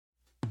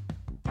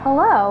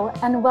Hello,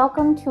 and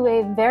welcome to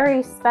a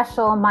very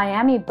special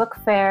Miami Book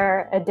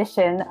Fair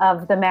edition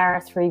of the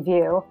Maris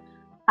Review.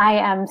 I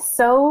am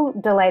so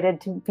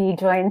delighted to be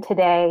joined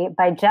today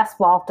by Jess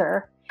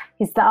Walter.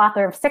 He's the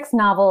author of 6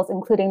 novels,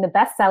 including the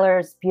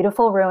bestsellers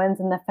Beautiful Ruins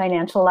and the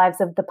Financial Lives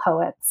of the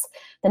Poets,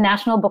 the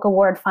National Book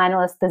Award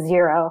finalist The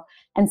Zero,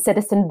 and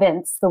Citizen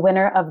Vince, the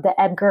winner of the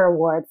Edgar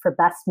Award for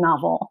Best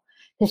Novel.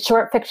 His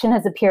short fiction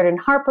has appeared in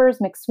Harper's,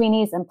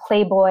 McSweeney's, and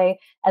Playboy,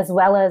 as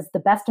well as the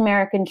Best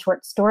American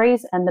Short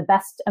Stories and the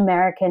Best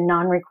American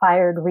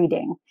Non-Required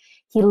Reading.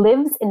 He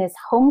lives in his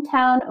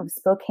hometown of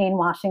Spokane,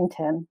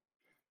 Washington.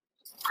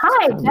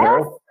 Hi,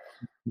 Jess.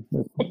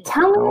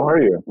 Tell me, how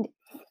are you?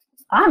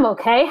 I'm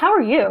okay. How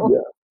are you?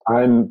 Yeah,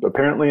 I'm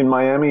apparently in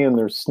Miami and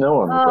there's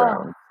snow on the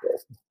ground.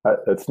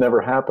 It's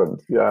never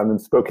happened. Yeah, I'm in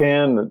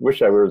Spokane.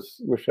 Wish I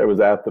was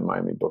at the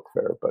Miami Book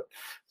Fair, but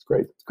it's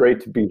great. It's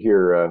great to be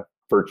here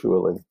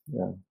virtually.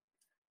 Yeah.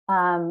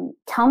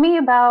 Tell me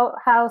about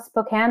how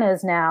Spokane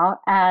is now,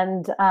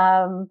 and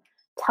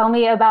tell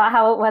me about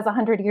how it was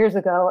 100 years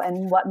ago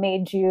and what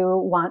made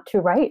you want to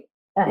write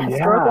a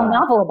historical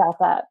novel about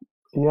that.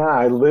 Yeah,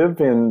 I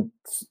live in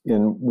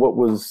what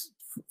was,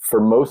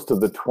 for most of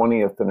the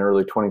 20th and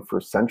early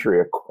 21st century,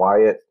 a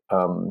quiet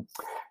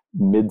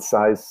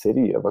mid-sized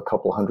city of a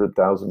couple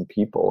 100,000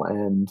 people.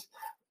 And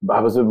I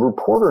was a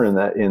reporter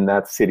in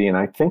that city, and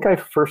I think I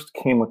first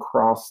came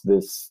across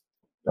this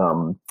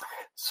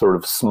sort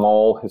of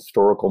small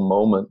historical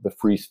moment, the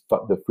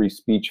free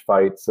speech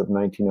fights of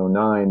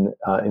 1909,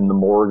 in the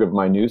morgue of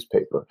my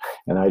newspaper.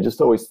 And I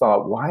just always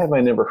thought, why have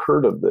I never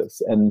heard of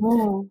this? And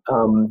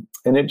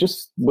it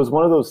just was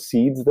one of those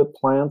seeds that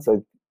plants. I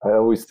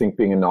always think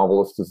being a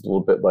novelist is a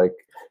little bit like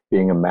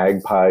being a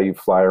magpie. You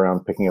fly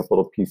around picking up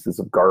little pieces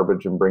of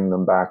garbage and bring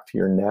them back to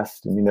your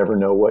nest, and you never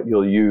know what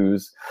you'll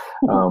use.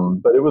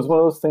 But it was one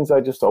of those things I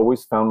just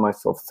always found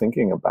myself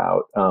thinking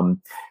about.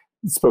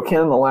 Spokane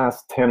in the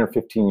last 10 or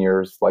 15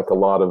 years, like a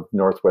lot of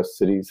Northwest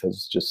cities,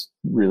 has just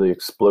really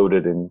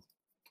exploded in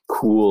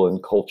cool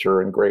and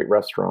culture and great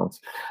restaurants.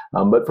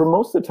 But for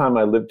most of the time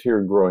I lived here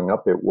growing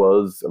up, it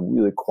was a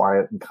really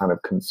quiet and kind of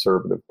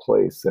conservative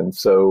place. And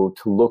so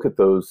to look at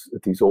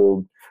these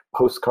old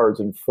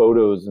postcards and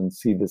photos and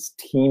see this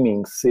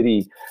teeming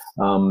city,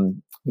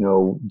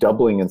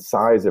 doubling in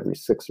size every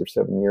 6 or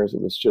 7 years,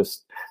 it was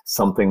just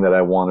something that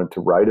I wanted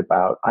to write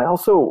about. I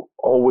also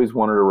always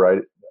wanted to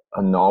write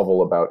a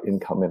novel about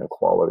income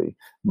inequality.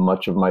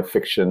 Much of my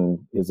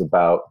fiction is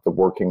about the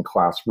working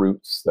class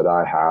roots that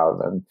I have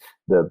and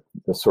the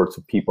sorts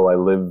of people I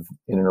live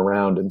in and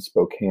around in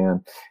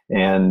Spokane.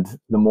 And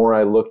the more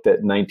I looked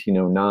at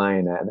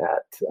 1909 and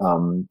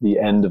at the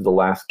end of the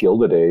last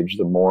Gilded Age,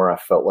 the more I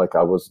felt like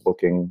I was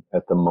looking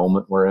at the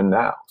moment we're in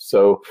now.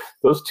 So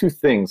those two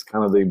things,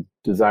 kind of the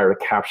desire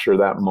to capture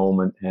that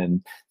moment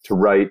and to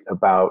write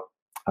about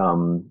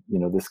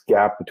this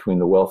gap between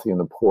the wealthy and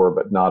the poor,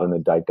 but not in a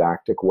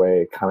didactic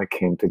way, kind of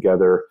came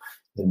together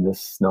in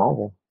this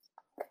novel.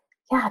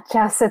 Yeah,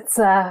 Jess, it's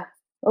a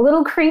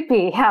little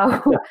creepy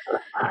how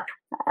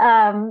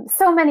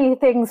so many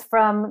things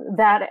from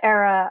that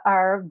era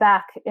are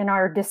back in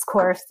our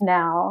discourse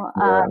now.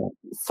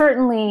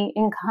 Certainly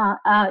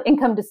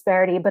income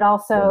disparity, but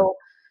also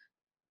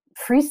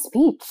free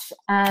speech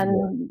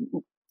and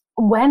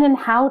when and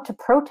how to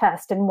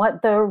protest and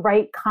what the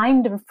right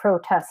kind of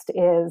protest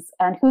is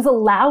and who's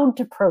allowed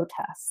to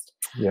protest.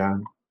 Yeah.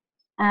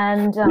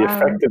 And the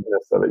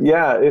effectiveness of it.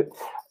 Yeah.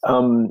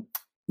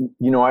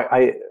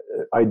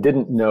 I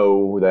didn't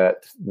know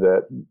that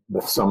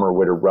the summer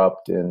would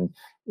erupt in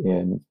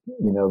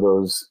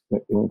those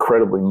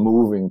incredibly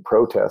moving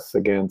protests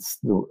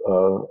against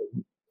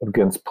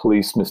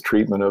police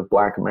mistreatment of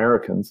Black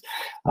Americans.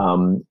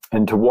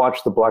 And to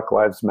watch the Black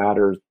Lives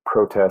Matter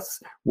protests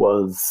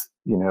was,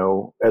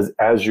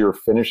 as you're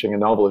finishing a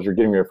novel, as you're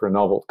getting ready for a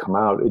novel to come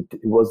out, it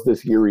was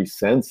this eerie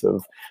sense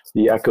of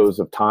the echoes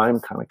of time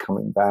kind of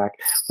coming back.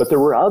 But there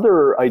were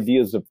other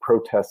ideas of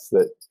protests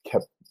that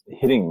kept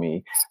hitting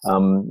me.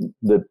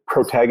 The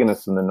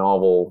protagonists in the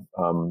novel,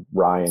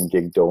 Ryan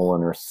Gig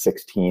Dolan, are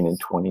 16 and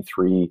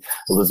 23.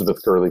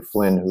 Elizabeth Gurley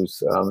Flynn,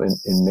 who's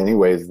in many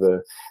ways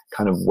the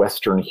kind of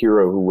Western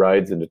hero who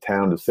rides into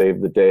town to save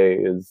the day,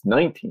 is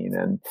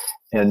 19.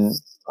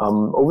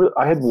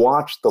 I had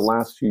watched the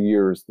last few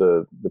years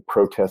the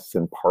protests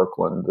in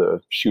Parkland,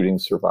 the shooting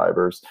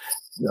survivors,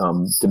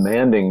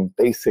 demanding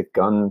basic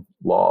gun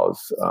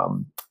laws,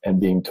 and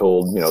being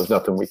told, there's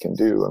nothing we can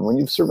do. And when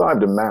you've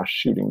survived a mass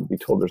shooting, to be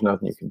told there's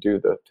nothing you can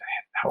do,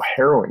 how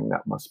harrowing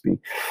that must be.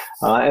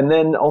 And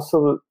then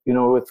also,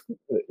 with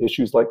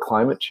issues like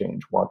climate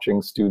change,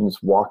 watching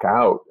students walk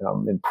out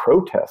in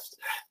protest,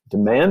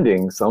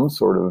 demanding some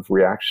sort of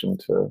reaction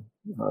to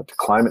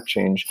climate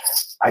change.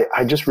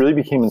 I just really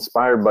became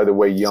inspired by the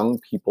way young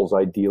people's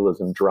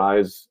idealism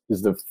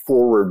is the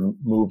forward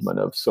movement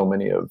of so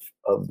many of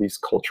these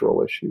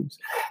cultural issues.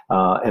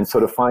 And so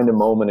to find a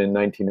moment in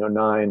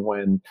 1909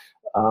 when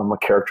a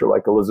character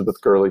like Elizabeth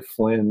Gurley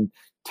Flynn,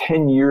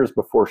 10 years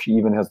before she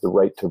even has the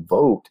right to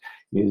vote,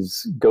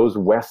 goes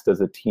west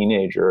as a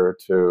teenager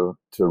to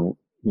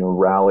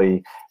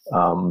rally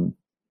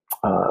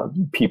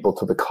people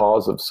to the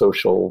cause of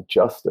social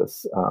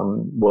justice,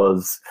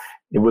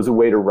 it was a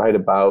way to write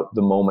about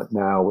the moment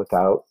now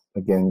without,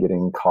 again,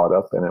 getting caught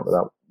up in it,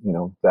 without,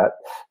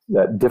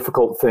 that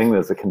difficult thing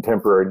as a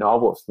contemporary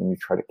novelist when you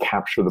try to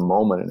capture the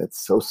moment and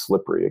it's so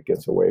slippery it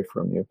gets away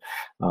from you.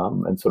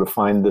 And so to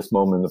find this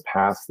moment in the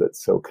past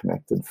that's so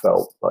connected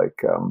felt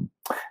like,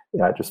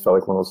 it just felt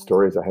like one of those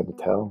stories I had to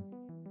tell.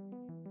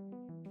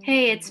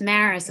 Hey, it's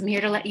Maris. I'm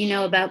here to let you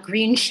know about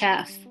Green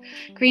Chef.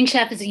 Green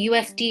Chef is a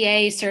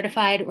USDA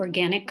certified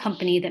organic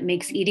company that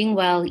makes eating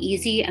well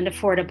easy and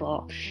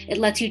affordable. It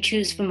lets you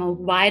choose from a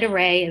wide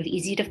array of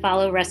easy to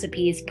follow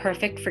recipes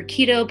perfect for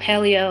keto,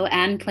 paleo,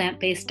 and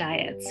plant-based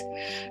diets.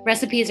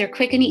 Recipes are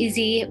quick and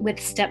easy with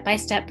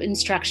step-by-step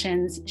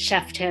instructions,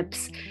 chef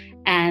tips,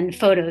 and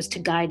photos to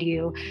guide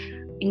you.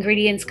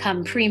 Ingredients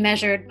come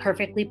pre-measured,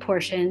 perfectly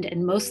portioned,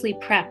 and mostly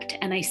prepped.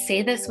 And I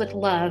say this with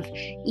love.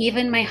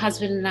 Even my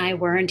husband and I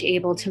weren't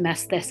able to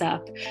mess this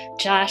up.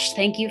 Josh,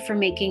 thank you for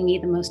making me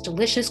the most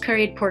delicious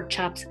curried pork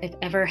chops I've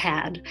ever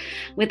had.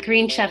 With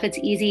Green Chef, it's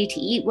easy to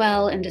eat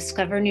well and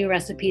discover new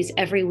recipes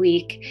every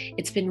week.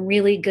 It's been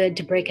really good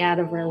to break out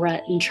of our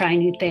rut and try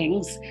new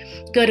things.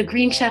 Go to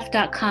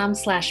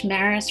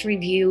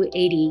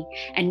greenchef.com/MarisReview80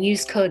 and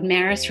use code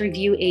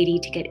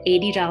MarisReview80 to get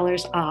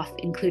 $80 off,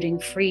 including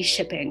free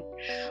shipping.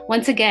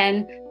 Once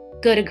again,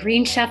 go to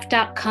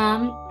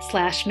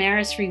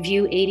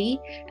greenchef.com/MarisReview80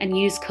 and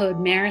use code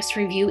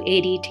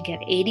MarisReview80 to get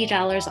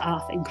 $80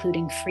 off,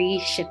 including free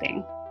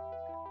shipping.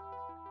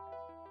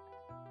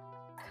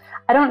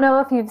 I don't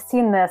know if you've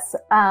seen this,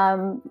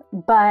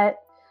 but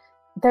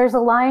there's a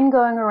line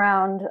going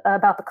around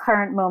about the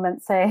current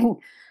moment saying,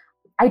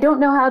 I don't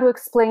know how to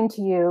explain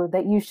to you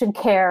that you should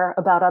care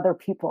about other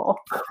people.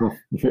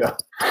 Yeah.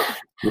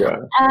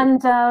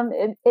 And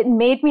it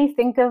made me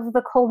think of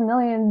the Cold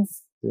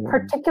Millions,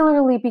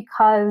 particularly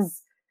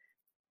because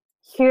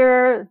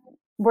here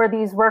were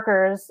these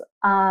workers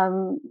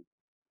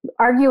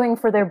arguing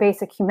for their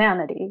basic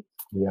humanity.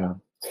 Yeah.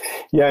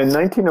 In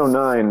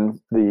 1909,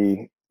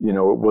 it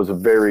was a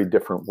very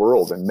different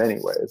world in many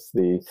ways.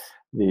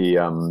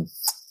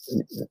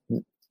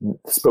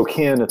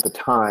 Spokane at the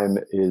time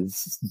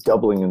is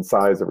doubling in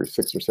size every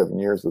 6 or 7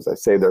 years. As I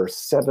say, there are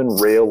 7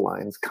 rail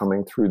lines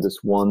coming through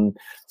this one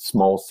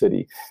small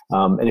city.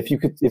 And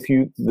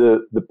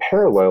the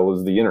parallel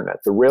is the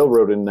internet. The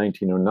railroad in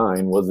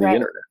 1909 was the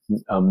internet.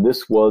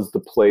 This was the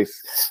place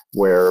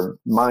where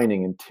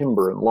mining and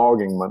timber and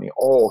logging money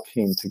all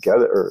came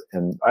together,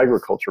 and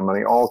agriculture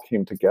money all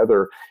came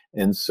together.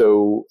 And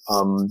so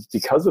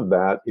because of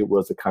that, it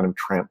was a kind of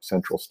tramp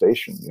central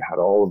station. You had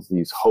all of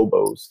these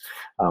hobos,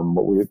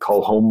 what we would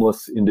call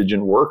homeless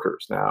indigent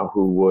workers now,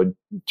 who would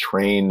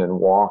train and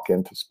walk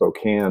into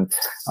Spokane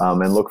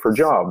and look for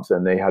jobs.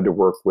 And they had to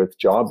work with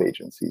job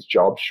agencies,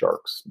 job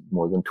sharks,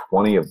 more than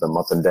 20 of them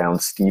up and down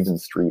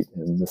Stevens Street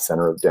in the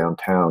center of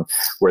downtown,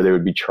 where they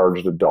would be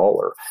charged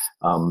 $1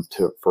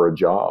 for a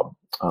job.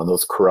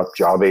 Those corrupt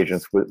job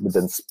agents would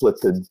then split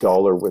the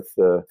dollar with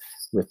the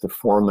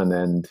foreman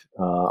and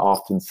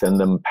often send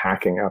them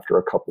packing after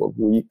a couple of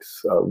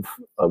weeks of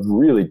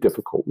really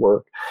difficult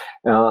work.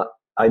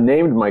 I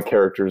named my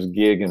characters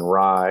Gig and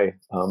Rye.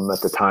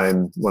 At the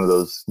time, one of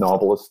those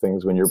novelist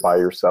things when you're by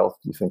yourself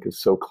you think is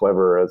so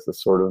clever as a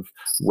sort of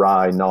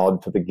wry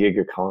nod to the gig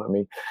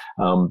economy.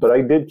 But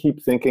I did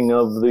keep thinking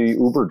of the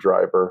Uber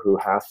driver who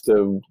has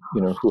to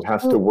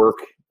work,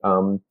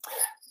 who,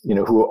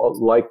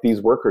 like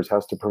these workers,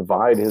 has to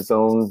provide his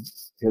own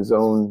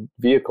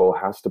vehicle,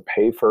 has to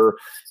pay for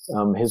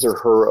his or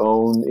her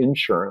own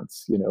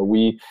insurance.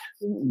 The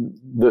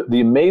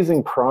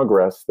amazing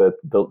progress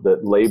that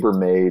labor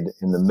made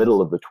in the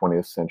middle of the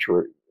 20th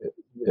century,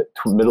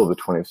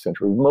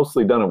 we've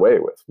mostly done away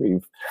with.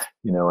 And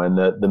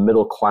the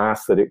middle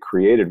class that it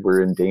created,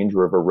 we're in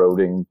danger of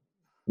eroding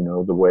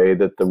the way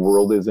that the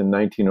world is in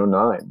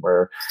 1909,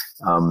 where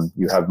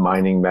you have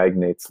mining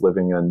magnates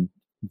living on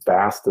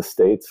vast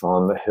estates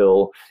on the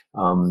hill,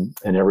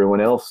 and everyone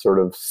else sort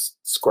of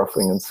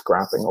scruffing and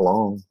scrapping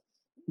along.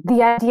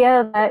 The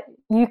idea that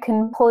you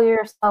can pull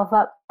yourself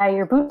up by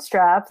your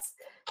bootstraps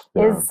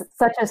is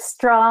such a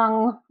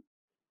strong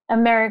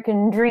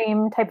American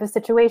dream type of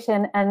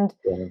situation. And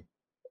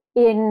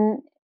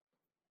in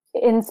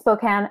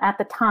Spokane at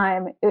the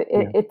time,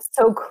 it's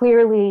so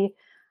clearly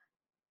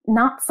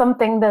not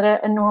something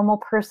that a normal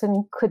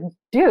person could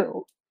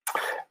do. I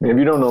mean, if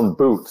you don't own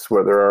boots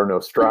where there are no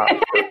straps.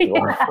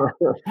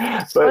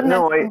 But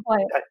no,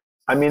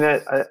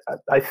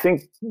 I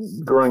think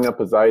growing up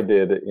as I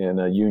did in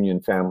a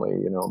union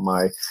family,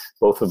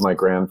 both of my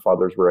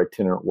grandfathers were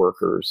itinerant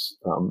workers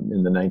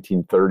in the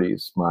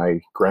 1930s.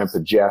 My grandpa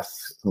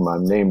Jess, whom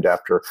I'm named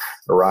after,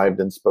 arrived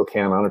in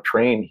Spokane on a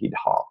train he'd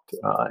hawked.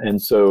 And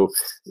so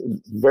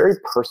very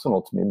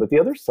personal to me. But the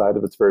other side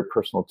of it's very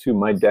personal too.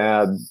 My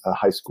dad, a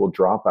high school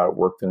dropout,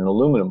 worked in an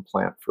aluminum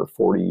plant for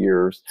 40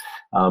 years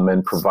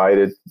and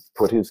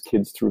put his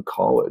kids through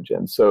college.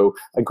 And so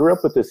I grew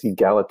up with this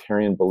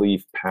egalitarian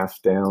belief passed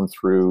passed down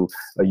through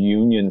a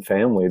union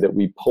family that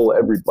we pull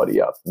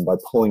everybody up. And by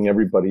pulling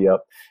everybody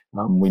up,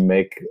 we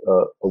make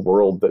a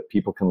world that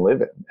people can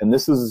live in. And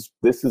this is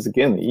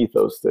again the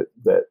ethos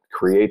that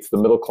creates the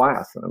middle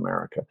class in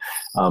America,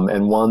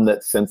 and one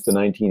that since the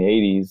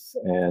 1980s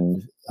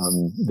and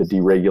the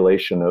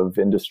deregulation of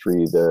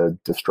industry, the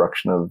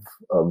destruction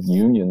of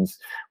unions,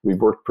 we've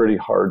worked pretty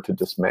hard to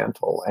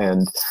dismantle.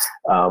 And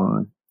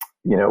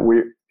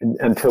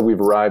until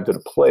we've arrived at a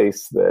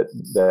place that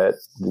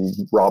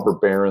the robber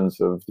barons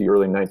of the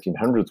early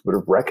 1900s would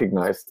have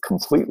recognized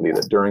completely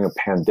that during a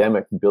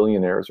pandemic,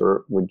 billionaires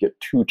would get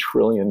 $2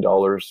 trillion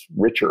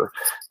richer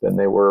than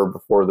they were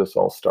before this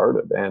all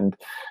started. And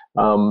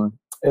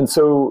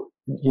so,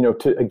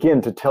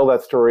 to tell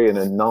that story in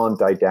a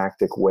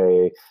non-didactic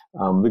way,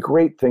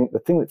 the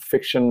thing that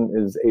fiction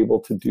is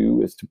able to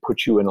do is to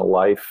put you in a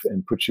life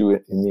and put you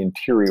in the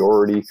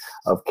interiority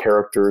of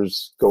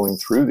characters going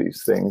through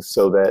these things,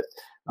 so that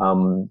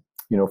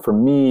for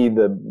me,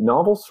 the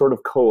novel sort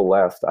of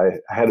coalesced. I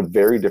had a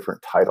very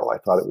different title. I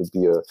thought it would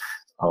be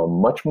a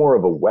much more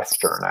of a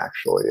Western,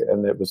 actually,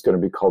 and it was going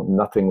to be called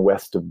Nothing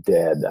West of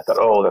Dead. I thought,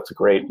 oh, that's a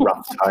great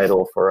rough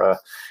title for a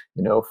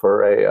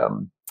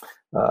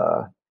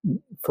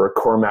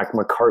Cormac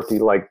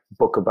McCarthy-like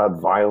book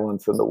about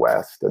violence in the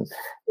West. And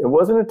it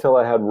wasn't until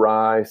I had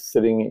Rye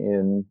sitting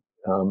in,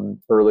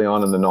 early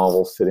on in the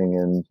novel, sitting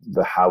in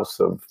the house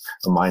of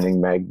a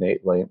mining magnate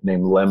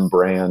named Lem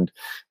Brand,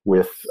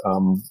 with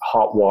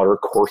hot water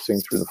coursing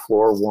through the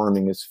floor,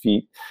 warming his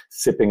feet,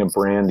 sipping a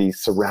brandy,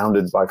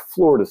 surrounded by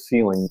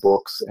floor-to-ceiling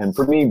books. And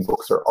for me,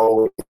 books are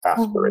always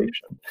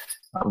aspiration.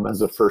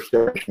 As a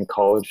first-generation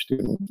college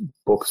student,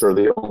 books are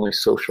the only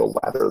social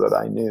ladder that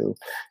I knew.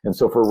 And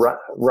so for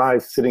Rye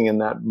sitting in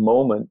that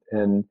moment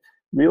and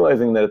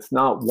realizing that it's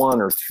not one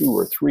or two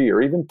or three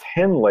or even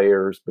 10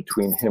 layers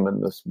between him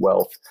and this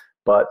wealth,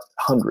 but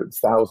hundreds,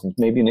 thousands,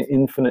 maybe an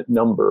infinite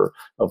number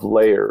of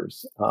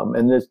layers.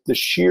 And the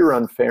sheer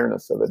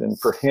unfairness of it. And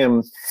for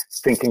him,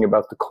 thinking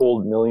about the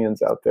cold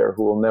millions out there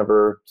who will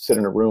never sit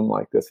in a room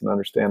like this and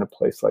understand a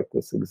place like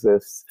this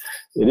exists.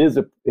 It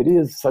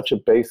is such a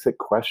basic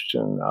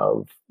question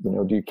of,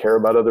 do you care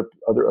about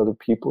other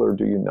people or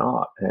do you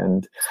not?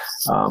 And,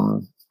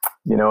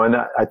 and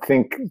I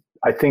think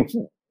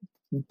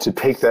to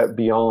take that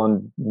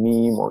beyond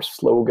meme or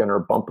slogan or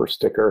bumper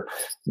sticker,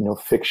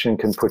 fiction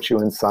can put you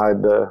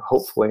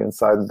hopefully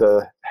inside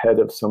the head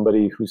of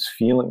somebody who's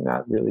feeling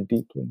that really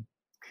deeply.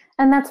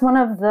 And that's one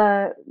of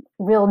the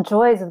real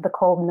joys of the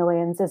Cold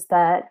Millions, is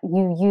that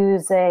you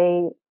use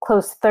a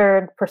close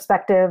third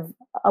perspective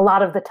a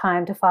lot of the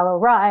time to follow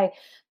Rye,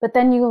 but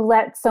then you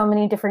let so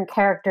many different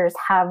characters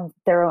have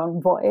their own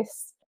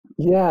voice.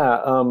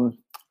 Yeah,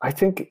 I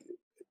think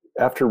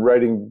after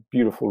writing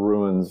Beautiful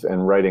Ruins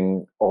and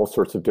writing all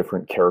sorts of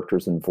different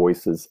characters and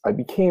voices, I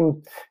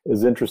became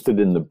as interested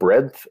in the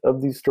breadth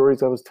of these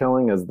stories I was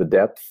telling as the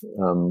depth.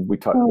 We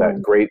talked that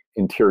great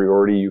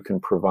interiority you can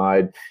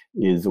provide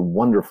is a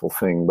wonderful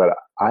thing. But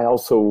I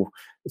also,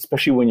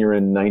 especially when you're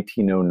in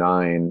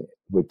 1909,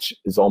 which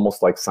is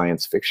almost like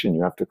science fiction,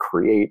 you have to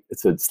create,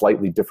 it's a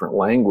slightly different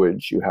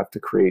language. You have to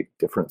create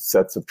different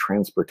sets of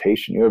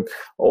transportation. You have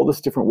all this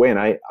different way. And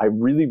I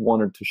really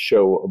wanted to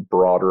show a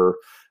broader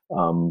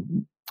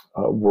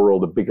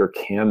world, a bigger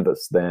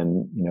canvas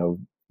than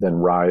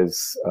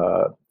Rye's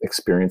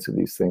experience of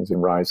these things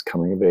and Rye's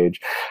coming of age.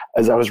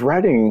 As I was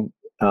writing,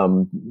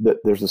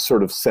 there's a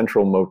sort of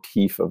central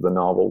motif of the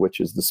novel, which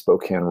is the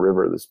Spokane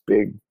River, this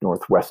big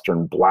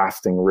northwestern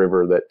blasting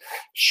river that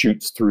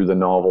shoots through the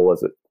novel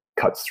as it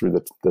cuts through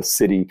the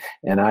city.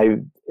 And I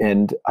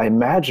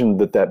imagined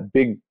that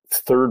big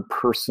third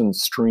person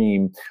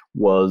stream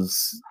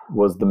was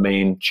the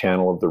main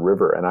channel of the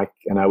river,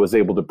 and I was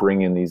able to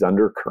bring in these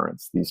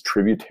undercurrents, these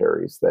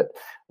tributaries that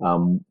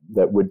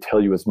would tell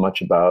you as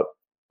much about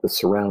the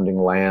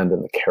surrounding land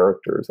and the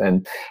characters.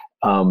 And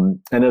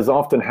as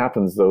often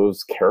happens,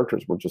 those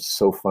characters were just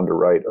so fun to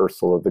write.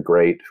 Ursula the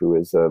Great, who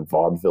is a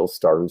vaudeville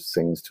star who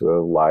sings to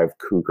a live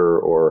cougar,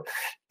 or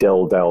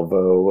Del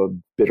Dalvo, a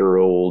bitter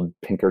old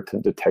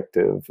Pinkerton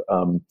detective.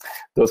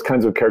 Those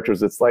kinds of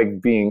characters. It's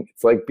like being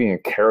a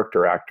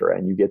character actor,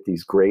 and you get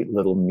these great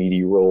little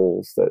meaty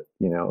roles that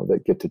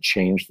get to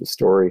change the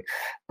story.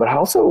 But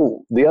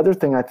also, the other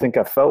thing I think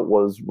I felt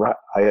was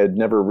I had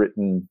never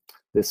written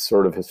this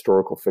sort of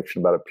historical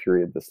fiction about a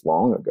period this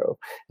long ago,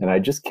 and I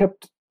just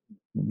kept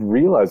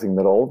realizing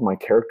that all of my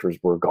characters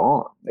were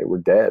gone. They were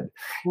dead.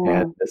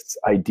 And this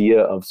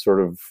idea of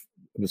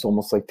it was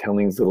almost like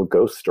telling these little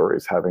ghost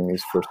stories, having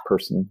these first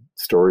person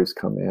stories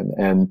come in.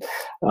 And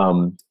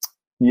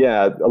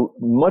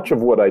much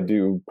of what I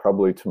do,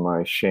 probably to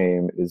my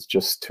shame, is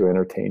just to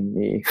entertain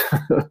me,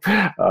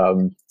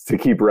 to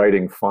keep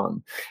writing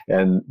fun,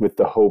 and with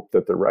the hope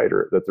that the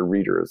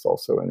reader is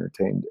also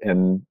entertained.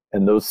 And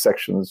those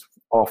sections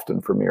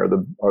often for me are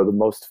the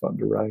most fun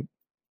to write.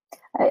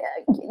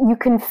 You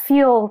can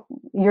feel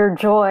your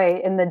joy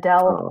in the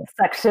Del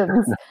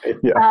sections.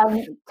 Yeah.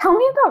 Tell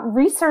me about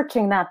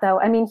researching that, though.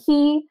 I mean,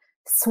 he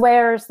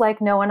swears like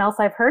no one else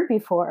I've heard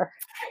before.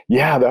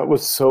 Yeah, that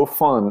was so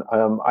fun.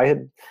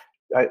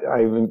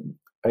 I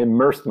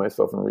immersed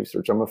myself in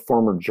research. I'm a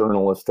former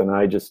journalist, and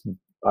I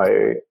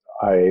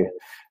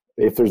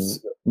if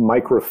there's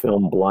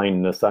microfilm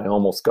blindness, I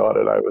almost got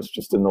it. I was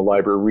just in the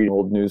library reading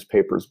old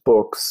newspapers,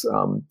 books,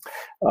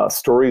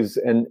 stories,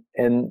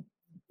 and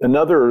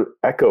another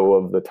echo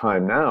of the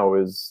time now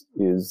is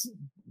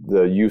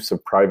the use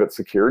of private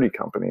security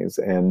companies,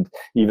 and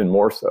even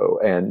more so.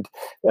 And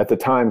at the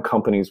time,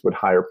 companies would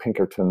hire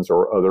Pinkertons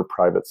or other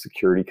private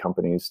security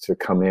companies to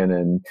come in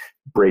and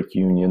break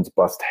unions,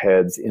 bust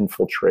heads,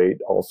 infiltrate,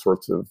 all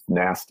sorts of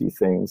nasty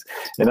things.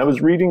 And I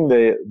was reading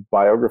the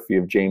biography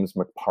of James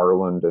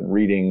McParland and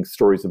reading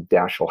stories of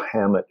Dashiell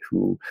Hammett,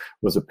 who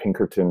was a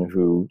Pinkerton,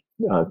 who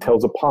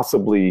tells a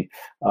possibly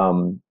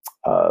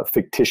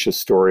fictitious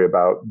story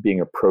about being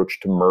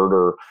approached to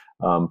murder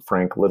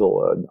Frank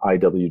Little, an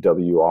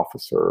IWW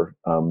officer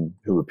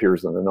who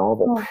appears in the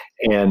novel. Oh.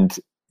 And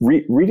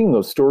reading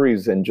those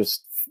stories and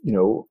just,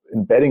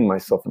 embedding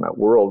myself in that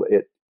world,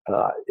 it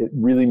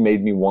really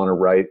made me want to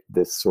write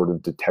this sort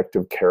of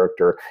detective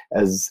character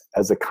as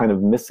a kind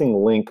of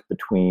missing link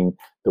between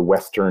the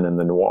Western and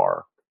the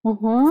noir.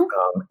 Mm-hmm.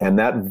 And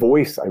that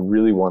voice I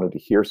really wanted to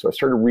hear. So I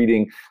started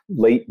reading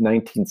late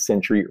 19th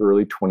century,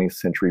 early 20th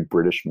century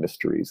British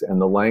mysteries, and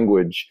the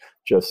language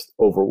just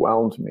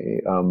overwhelmed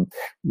me.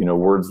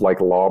 Words like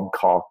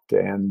lobcocked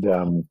and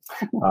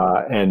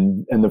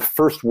the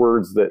first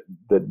words that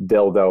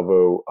Del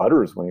Dalvo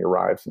utters when he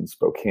arrives in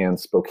Spokane.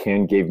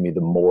 Spokane gave me the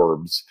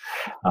morbs,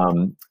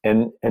 and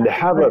to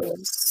have a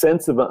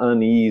sense of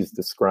unease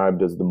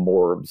described as the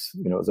morbs,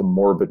 as a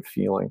morbid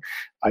feeling.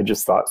 I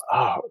just thought,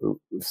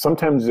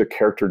 sometimes a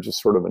character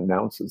just sort of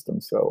announces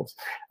themselves.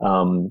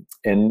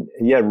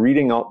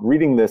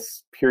 Reading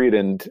this period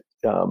and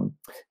and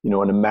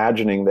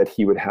imagining that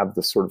he would have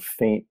this sort of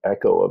faint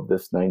echo of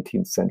this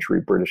 19th century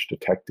British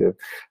detective,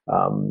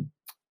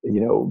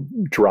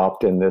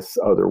 dropped in this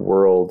other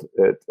world.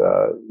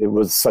 It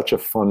was such a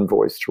fun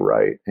voice to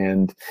write,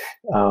 and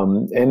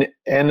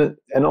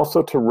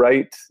also to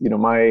write.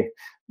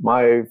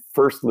 My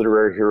first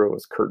literary hero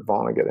was Kurt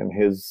Vonnegut, and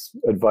his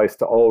advice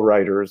to all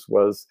writers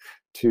was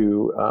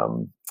to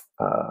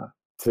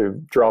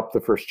drop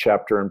the first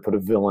chapter and put a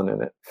villain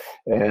in it.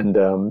 And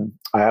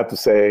I have to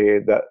say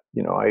that,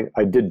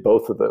 I did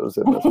both of those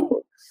in this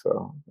book.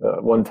 So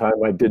one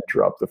time I did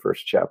drop the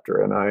first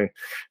chapter, and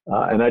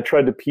I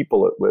tried to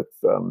people it with,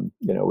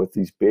 with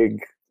these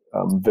big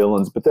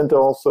villains, but then to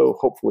also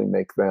hopefully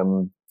make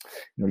them,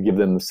 give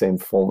them the same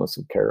fullness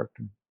of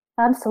character.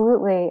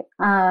 Absolutely.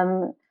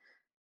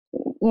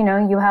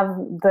 You have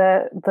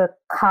the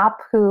cop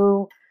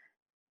who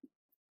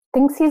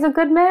thinks he's a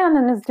good man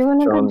and is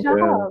doing a good job.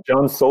 Yeah.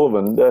 John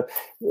Sullivan,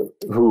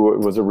 who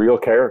was a real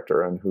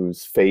character and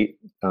whose fate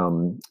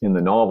in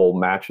the novel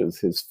matches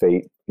his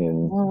fate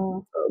in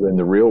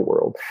the real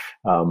world.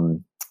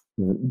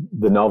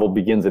 The novel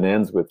begins and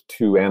ends with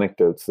two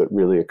anecdotes that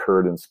really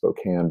occurred in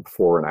Spokane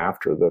before and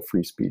after the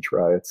free speech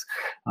riots.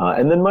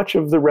 And then much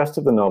of the rest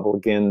of the novel,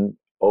 again,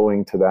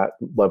 owing to that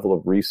level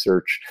of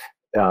research,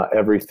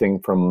 everything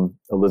from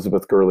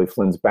Elizabeth Gurley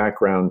Flynn's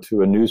background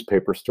to a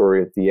newspaper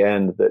story at the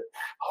end that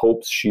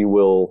hopes she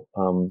will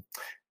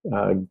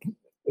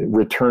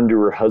return to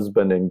her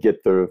husband and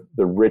get the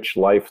rich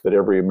life that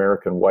every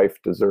American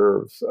wife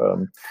deserves.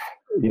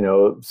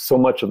 So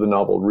much of the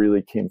novel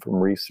really came from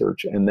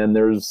research. And then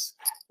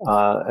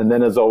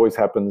as always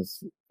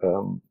happens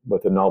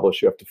with a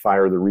novelist, you have to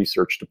fire the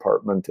research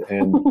department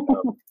and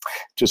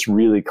just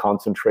really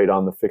concentrate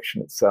on the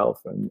fiction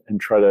itself and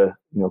try to,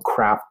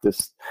 craft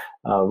this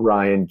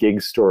Ryan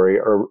Giggs story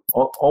or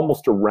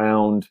almost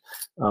around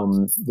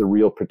the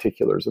real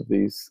particulars of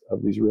these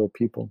real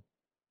people.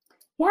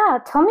 Yeah,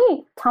 tell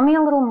me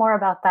a little more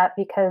about that,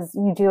 because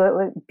you do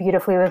it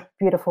beautifully with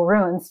Beautiful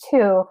Ruins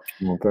too.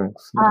 Well,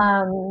 thanks.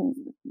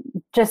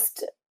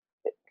 Just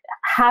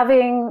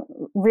having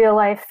real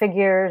life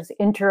figures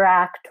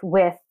interact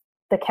with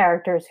the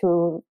characters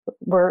who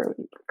were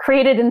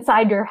created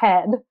inside your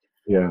head.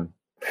 Yeah.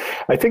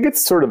 I think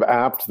it's sort of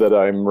apt that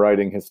I'm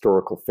writing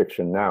historical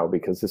fiction now,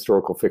 because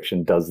historical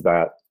fiction does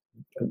that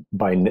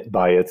by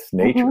its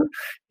nature.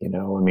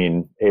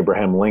 Mm-hmm.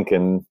 Abraham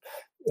Lincoln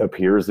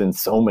appears in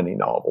so many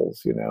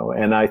novels,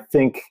 and I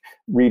think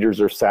readers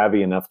are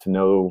savvy enough to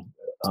know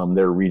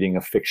they're reading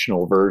a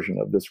fictional version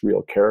of this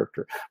real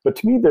character. But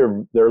to me,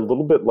 they're a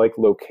little bit like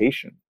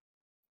location.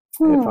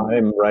 If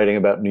I'm writing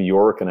about New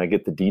York and I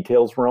get the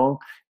details wrong,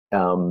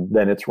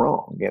 then it's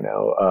wrong.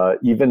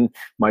 Even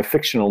my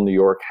fictional New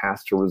York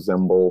has to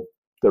resemble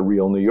the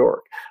real New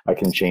York. I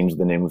can change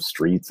the name of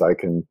streets. I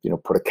can,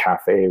 put a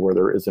cafe where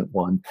there isn't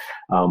one.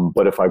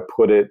 But if I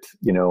put it,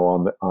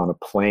 on a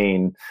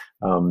plane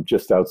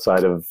just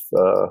outside of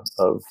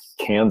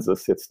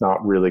Kansas, it's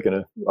not really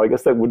going to. I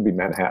guess that would be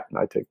Manhattan.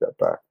 I take that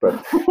back.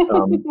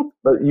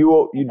 But you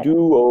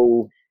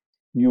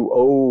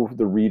owe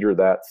the reader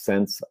that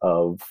sense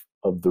of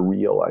the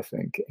real, I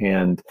think.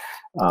 And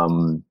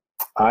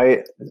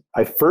I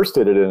first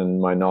did it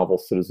in my novel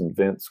Citizen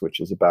Vince, which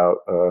is about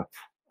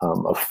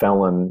a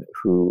felon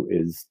who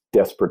is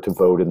desperate to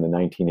vote in the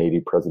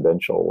 1980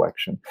 presidential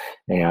election.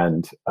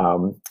 And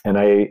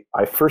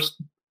I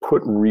first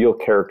put real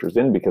characters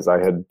in because I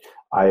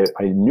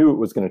knew it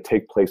was going to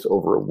take place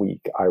over a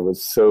week. I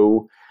was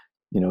so,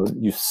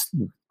 you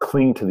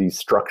cling to these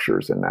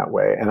structures in that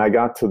way. And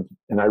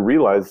I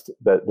realized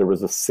that there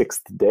was a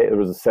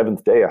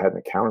seventh day I hadn't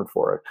accounted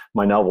for it.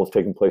 My novel was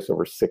taking place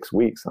over 6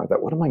 weeks. And I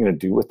thought, what am I going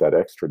to do with that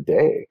extra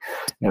day?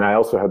 And I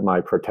also had my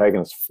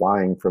protagonist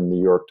flying from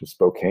New York to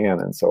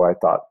Spokane. And so I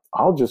thought,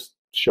 I'll just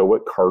show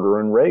what Carter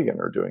and Reagan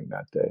are doing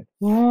that day.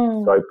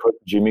 So I put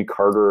Jimmy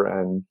Carter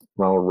and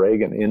Ronald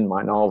Reagan in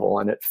my novel,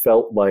 and it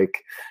felt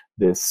like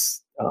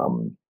this,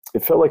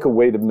 it felt like a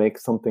way to make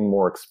something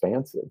more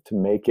expansive,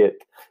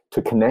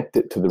 to connect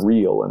it to the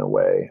real in a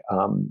way.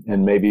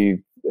 And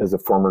maybe as a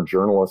former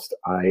journalist,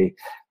 I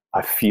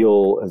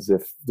feel as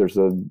if there's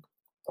a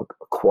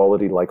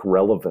quality like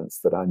relevance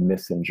that I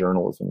miss in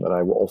journalism that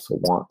I will also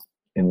want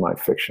in my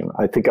fiction.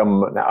 I think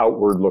I'm an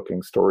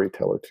outward-looking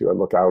storyteller too. I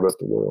look out at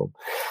the world.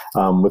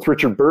 With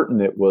Richard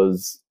Burton, it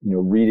was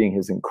reading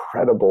his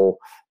incredible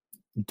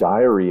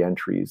diary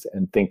entries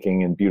and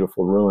thinking in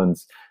Beautiful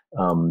Ruins.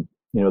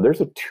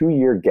 There's a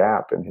 2-year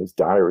gap in his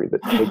diary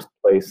that takes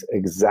place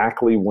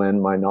exactly when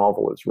my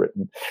novel is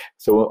written.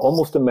 So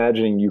almost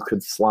imagining you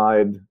could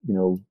slide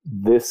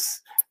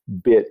this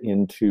bit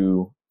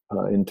into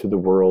the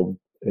world.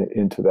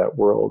 Into that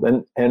world.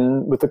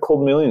 And with the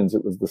Cold Millions,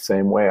 it was the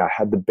same way. I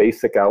had the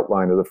basic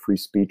outline of the free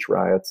speech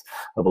riots,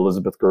 of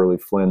Elizabeth Gurley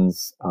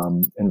Flynn's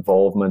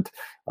involvement,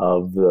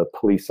 of the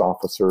police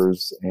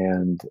officers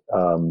and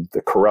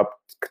the corrupt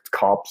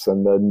cops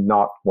and the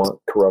not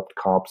corrupt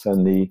cops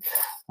and the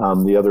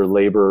other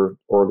labor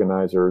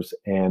organizers.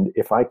 And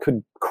if I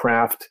could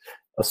craft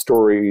a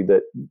story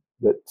that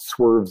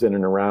swerves in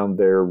and around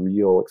their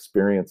real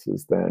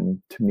experiences,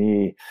 then to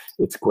me,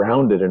 it's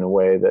grounded in a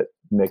way that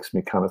makes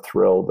me kind of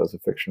thrilled as a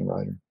fiction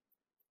writer.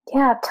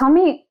 Yeah, tell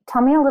me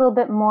a little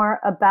bit more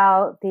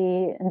about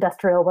the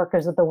industrial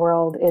workers of the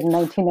world in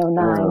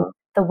 1909,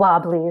 the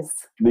Wobblies.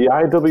 The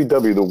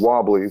IWW, the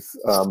Wobblies,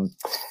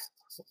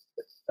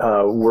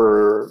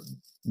 were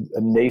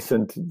a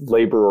nascent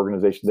labor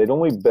organization. They'd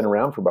only been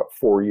around for about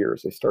 4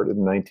 years. They started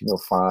in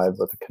 1905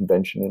 with a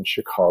convention in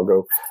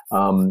Chicago.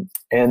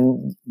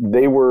 And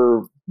they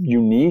were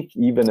unique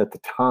even at the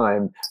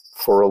time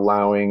for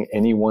allowing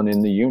anyone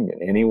in the union.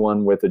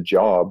 Anyone with a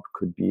job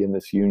could be in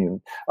this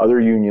union. Other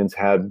unions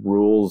had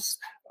rules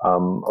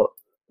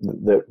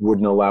that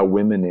wouldn't allow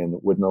women in,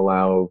 that wouldn't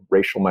allow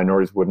racial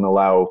minorities, wouldn't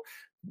allow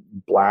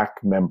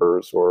Black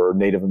members or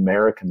Native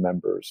American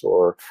members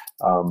or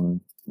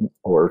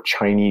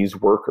Chinese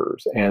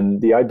workers.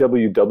 And the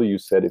IWW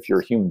said, if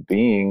you're a human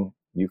being,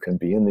 you can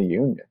be in the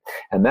union.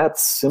 And that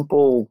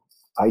simple,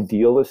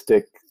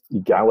 idealistic,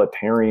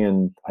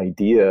 egalitarian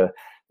idea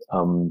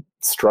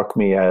struck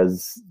me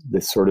as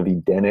this sort of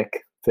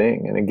Edenic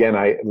thing. And again,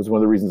 it was one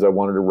of the reasons I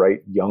wanted to write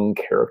young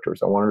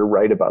characters. I wanted to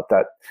write about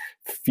that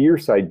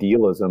fierce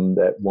idealism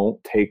that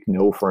won't take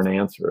no for an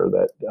answer,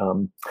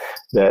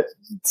 that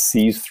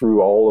sees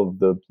through all of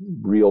the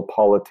real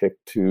politic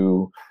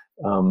to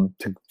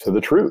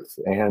the truth.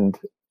 And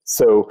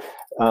so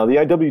the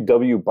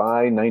IWW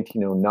by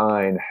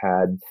 1909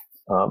 had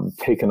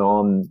taken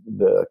on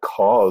the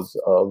cause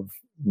of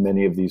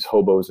many of these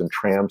hobos and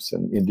tramps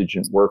and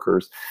indigent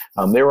workers.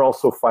 They were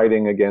also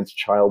fighting against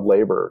child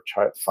labor,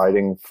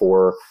 fighting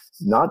for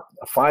not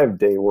a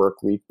 5-day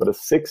work week, but a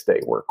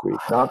 6-day work week,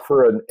 not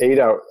for an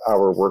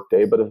 8-hour work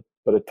day, but a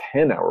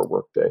 10-hour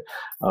workday.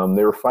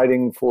 They were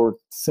fighting for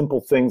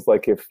simple things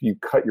like if you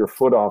cut your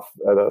foot off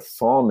at a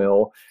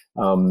sawmill,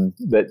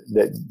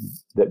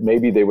 that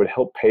maybe they would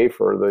help pay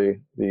for the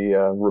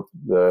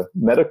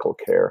medical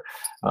care.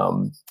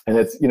 And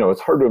it's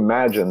hard to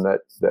imagine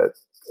that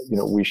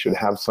we should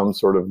have some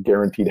sort of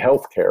guaranteed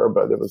health care,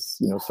 but it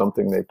was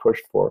something they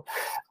pushed for.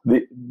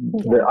 The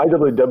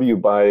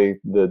IWW by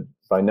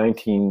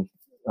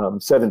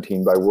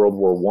 1917, by World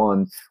War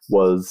I,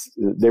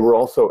 they were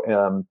also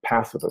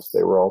pacifists.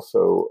 They were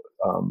also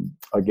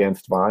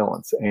against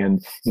violence.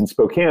 And in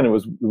Spokane, it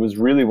was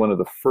really one of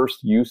the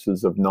first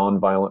uses of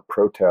nonviolent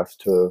protest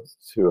to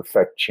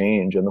affect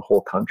change in the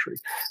whole country.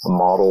 A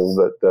model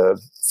that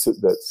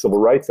civil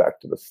rights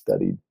activists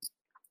studied.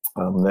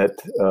 That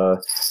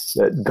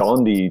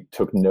Gandhi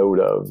took note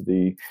of,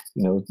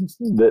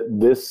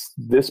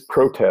 this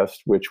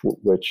protest,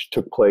 which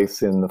took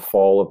place in the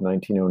fall of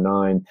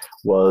 1909,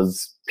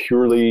 was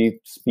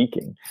purely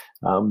speaking.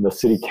 The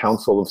city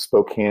council of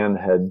Spokane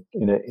had,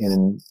 in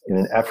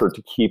an effort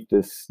to keep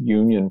this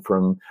union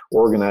from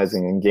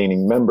organizing and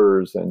gaining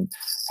members, and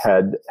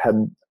had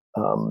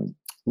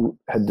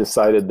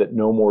decided that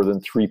no more than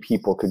 3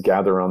 people could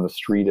gather on the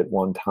street at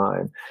one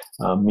time,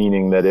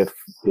 meaning that if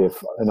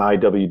an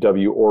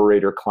IWW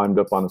orator climbed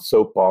up on a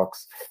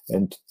soapbox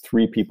and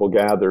 3 people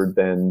gathered,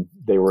 then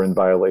they were in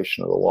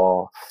violation of the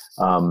law.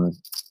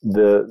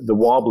 The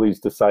Wobblies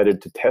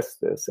decided to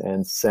test this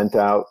and sent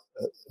out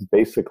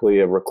basically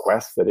a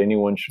request that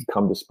anyone should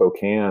come to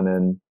Spokane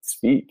and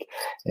speak.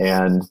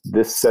 And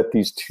this set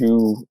these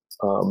 2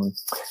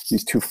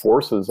 these two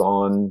forces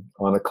on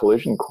a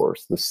collision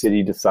course. The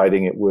city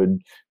deciding it would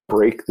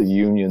break the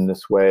union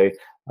this way,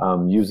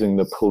 using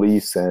the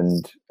police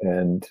and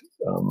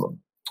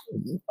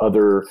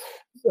other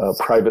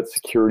private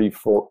security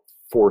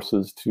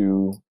forces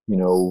to,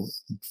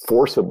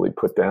 forcibly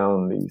put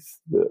down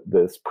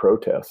this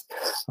protest.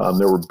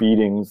 There were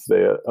beatings.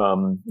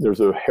 There's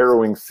a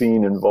harrowing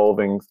scene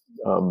involving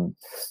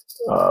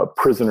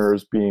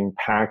prisoners being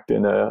packed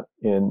in a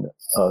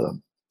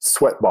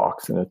sweat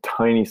box in a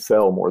tiny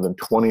cell, more than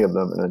 20 of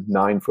them in a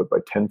 9-foot by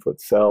 10-foot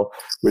cell,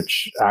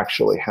 which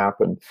actually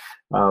happened.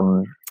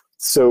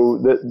 So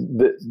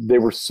they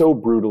were so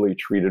brutally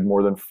treated.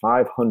 More than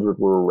 500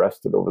 were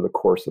arrested over the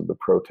course of the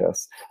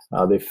protests.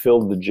 They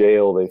filled the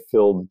jail. They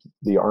filled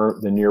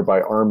the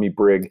nearby army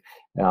brig,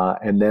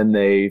 and then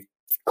they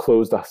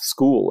closed a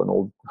school, an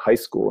old high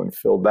school, and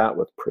filled that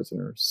with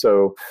prisoners.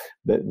 So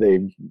that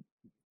they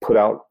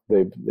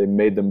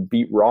made them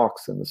beat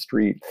rocks in the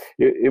street.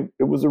 It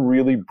was a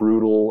really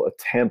brutal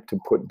attempt to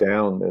put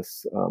down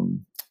this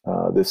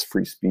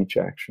free speech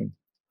action.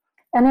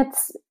 And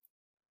it's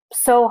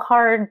so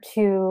hard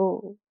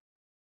to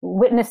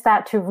witness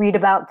that, to read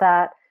about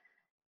that,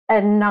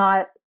 and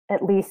not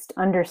at least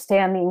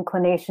understand the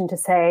inclination to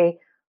say,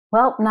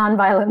 well,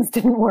 nonviolence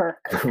didn't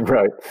work.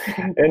 Right.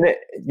 And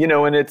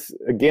and it's,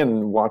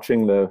 again,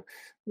 watching the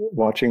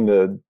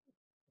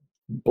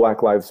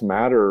Black Lives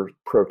Matter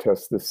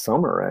protests this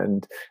summer,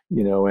 and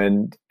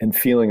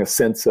feeling a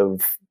sense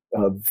of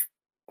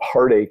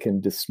heartache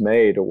and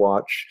dismay to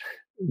watch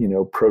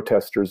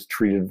protesters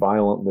treated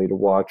violently, to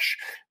watch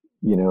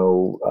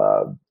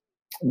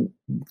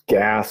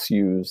gas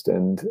used,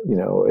 and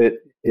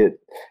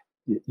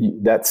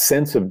that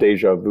sense of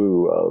deja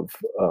vu of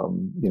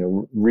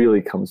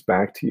really comes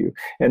back to you.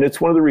 And it's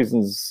one of the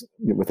reasons,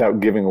 without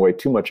giving away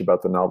too much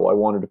about the novel, I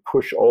wanted to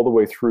push all the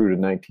way through to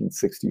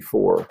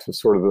 1964, to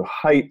sort of the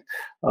height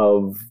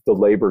of the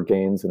labor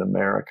gains in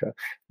America,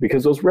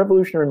 because those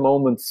revolutionary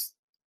moments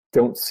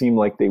don't seem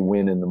like they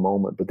win in the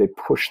moment, but they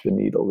push the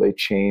needle, they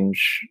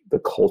change the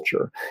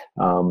culture.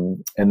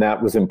 And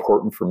that was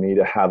important for me,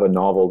 to have a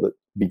novel that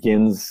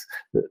begins,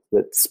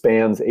 that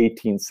spans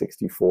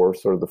 1864,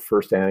 sort of the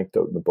first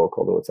anecdote in the book,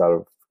 although it's out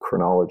of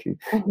chronology,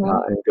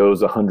 and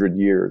goes 100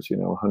 years,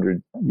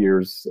 100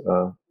 years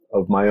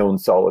of my own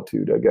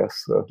solitude, I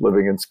guess,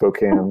 living in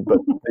Spokane. But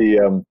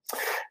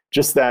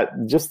just that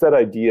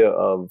idea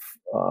of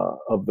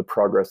the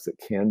progress that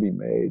can be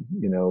made,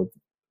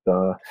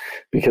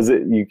 because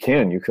you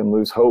can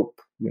lose hope,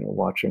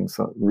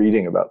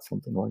 reading about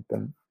something like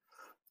that.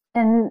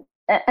 And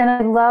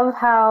I love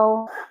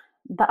how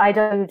the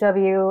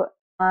IWW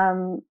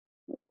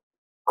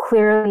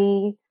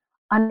clearly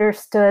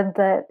understood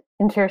that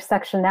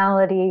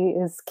intersectionality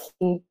is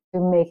key to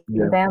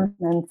making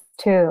advancements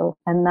too,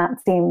 and that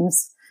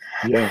seems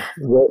very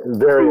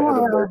ahead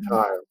of their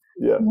time.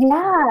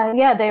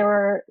 Yeah. They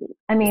were.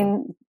 I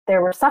mean,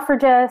 there were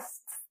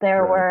suffragists.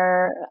 There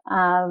were.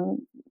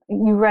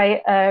 You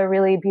write a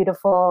really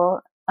beautiful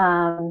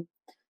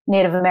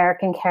Native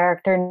American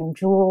character named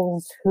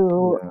Jules,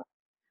 who. Yeah.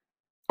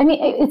 I mean,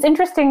 it's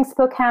interesting.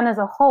 Spokane as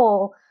a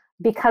whole,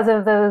 because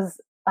of those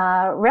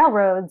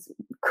railroads,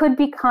 could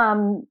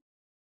become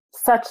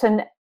such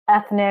an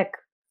ethnic.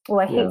 Well,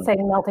 I hate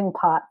saying melting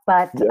pot,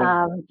 but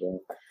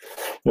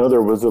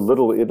there was a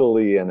little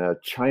Italy and a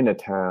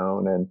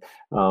Chinatown,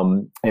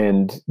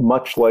 and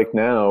much like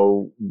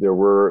now, there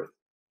were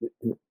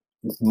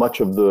much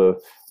of the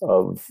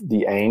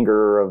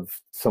anger of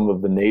some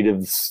of the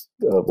natives.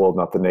 Well,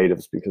 not the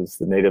natives, because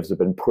the natives have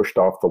been pushed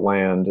off the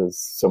land, as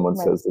someone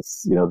says.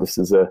 This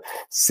is a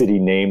city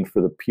named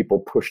for the people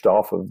pushed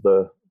off of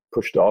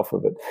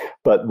it.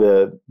 But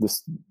the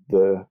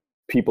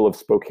people of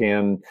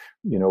Spokane,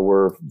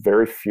 were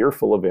very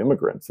fearful of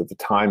immigrants. At the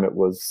time, it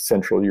was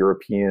Central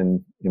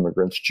European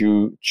immigrants,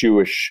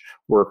 Jewish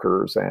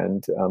workers,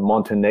 and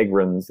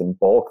Montenegrins, and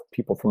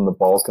people from the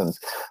Balkans.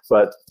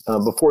 But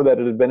before that,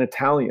 it had been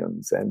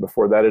Italians, and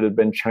before that, it had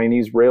been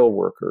Chinese rail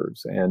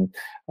workers. And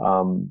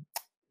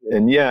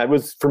it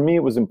was, for me,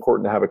 it was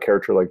important to have a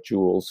character like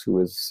Jules,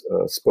 who is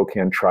a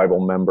Spokane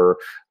tribal member,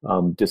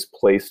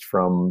 displaced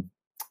from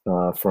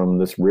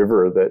this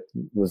river that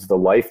was the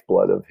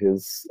lifeblood of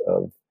his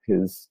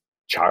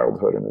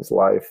childhood and his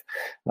life.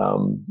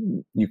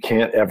 You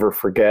can't ever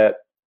forget.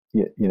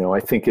 I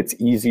think it's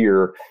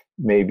easier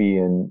maybe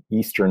in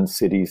eastern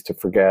cities to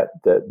forget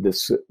that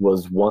this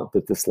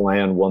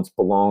land once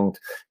belonged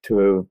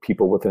to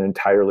people with an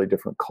entirely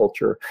different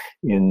culture.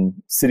 In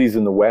cities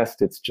in the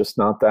West, it's just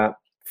not that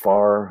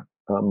far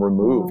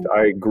removed.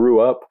 I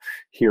grew up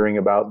hearing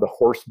about the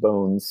horse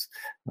bones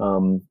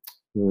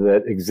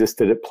that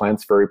existed at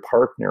Plants Ferry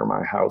Park near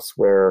my house,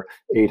 where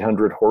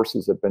 800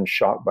 horses had been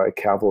shot by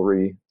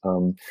cavalry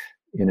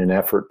in an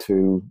effort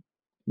to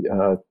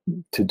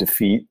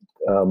defeat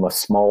a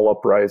small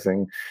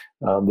uprising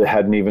that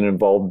hadn't even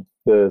involved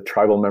the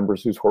tribal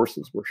members whose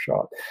horses were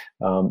shot.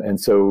 And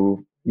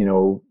so,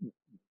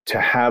 to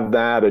have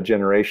that a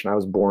generation. I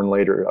was born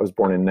later. I was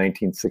born in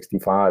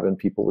 1965, and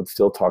people would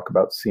still talk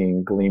about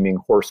seeing gleaming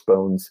horse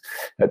bones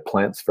at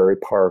Plants Ferry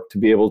Park. To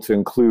be able to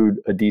include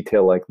a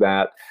detail like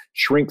that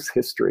shrinks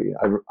history.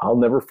 I'll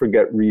never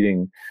forget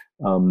reading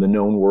The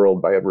Known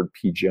World by Edward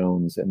P.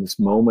 Jones, and this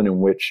moment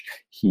in which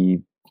he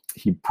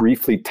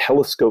briefly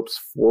telescopes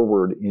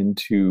forward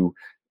into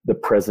the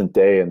present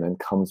day and then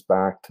comes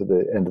back to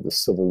the end of the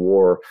Civil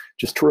War,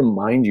 just to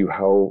remind you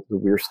how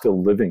we're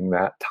still living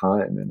that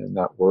time and in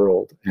that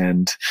world.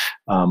 And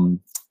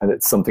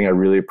it's something I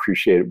really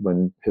appreciate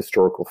when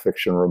historical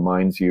fiction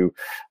reminds you,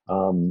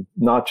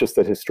 not just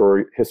that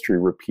history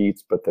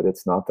repeats, but that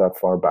it's not that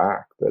far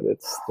back, that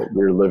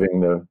we're living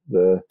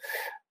the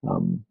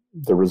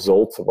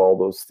results of all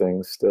those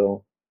things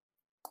still.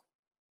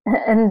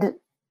 And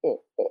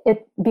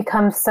it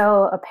becomes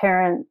so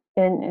apparent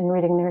in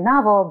reading your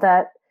novel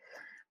that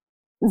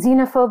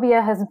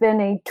xenophobia has been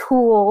a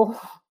tool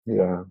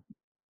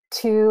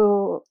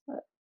to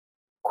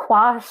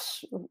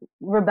quash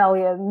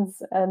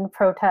rebellions and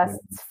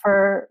protests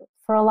for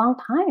a long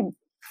time.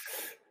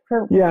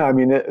 I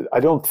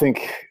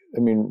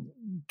mean,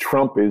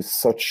 Trump is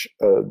such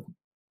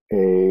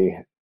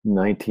a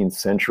 19th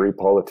century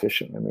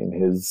politician. I mean,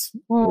 his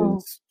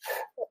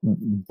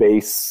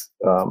base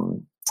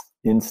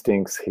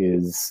instincts,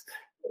 his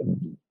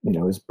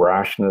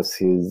brashness,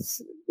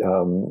 his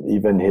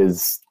even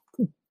his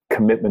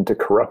commitment to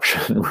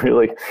corruption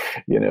really,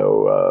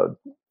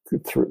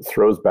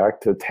 throws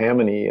back to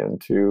Tammany and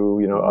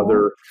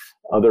to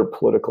other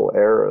political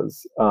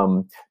eras.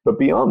 But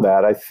beyond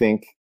that, I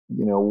think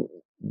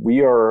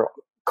we are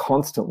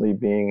constantly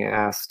being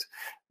asked.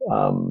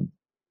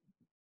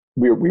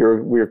 We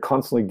are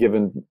constantly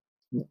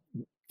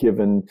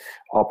given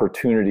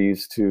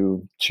opportunities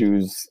to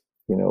choose.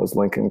 As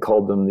Lincoln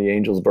called them, the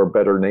angels of our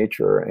better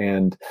nature,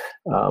 and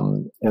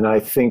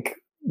I think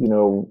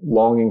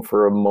longing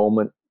for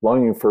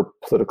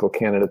political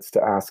candidates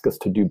to ask us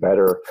to do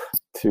better,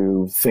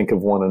 to think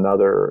of one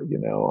another.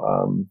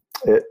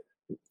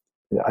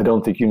 I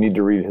don't think you need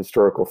to read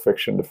historical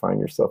fiction to find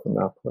yourself in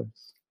that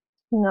place.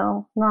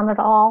 No, not at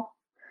all.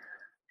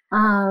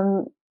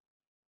 Tell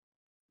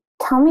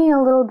me a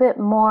little bit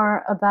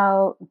more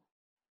about.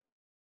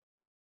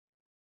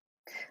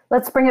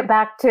 Let's bring it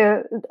back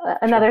to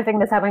another thing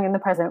that's happening in the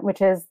present,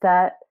 which is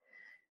that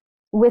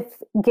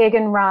with gig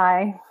and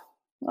rye.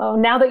 Oh,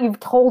 now that you've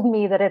told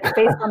me that it's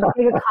based on the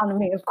gig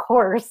economy, of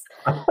course.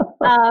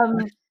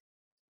 They're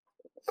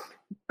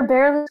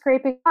barely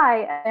scraping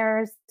by. And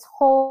there's this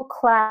whole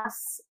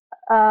class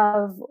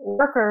of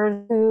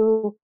workers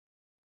who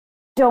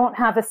don't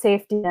have a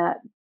safety net,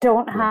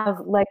 don't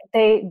have,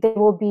 they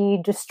will be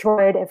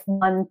destroyed if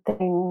one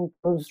thing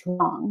goes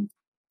wrong.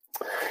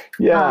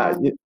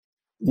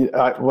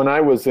 When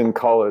I was in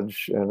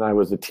college and I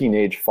was a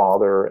teenage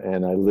father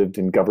and I lived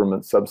in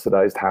government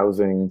subsidized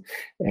housing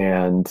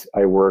and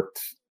I worked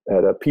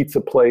at a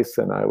pizza place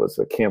and I was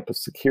a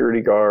campus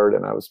security guard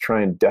and I was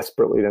trying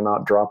desperately to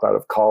not drop out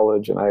of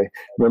college. And I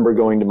remember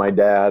going to my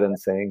dad and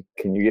saying,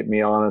 "Can you get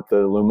me on at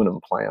the aluminum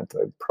plant?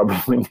 I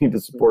probably need to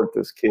support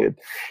this kid."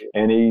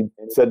 And he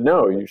said,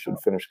 "No, you should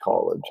finish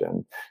college."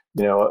 And,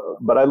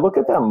 but I look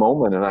at that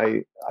moment and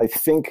I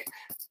think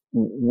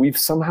we've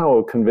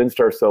somehow convinced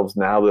ourselves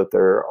now that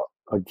there,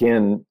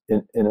 again,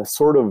 in a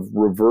sort of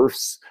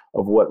reverse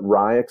of what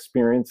Rye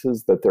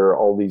experiences, that there are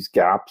all these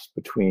gaps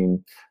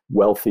between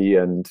wealthy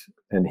and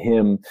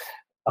him.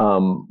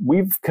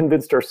 We've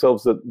convinced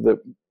ourselves that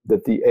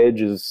the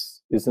edge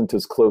isn't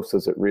as close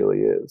as it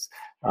really is.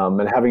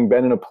 And having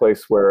been in a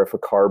place where if a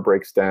car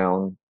breaks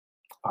down,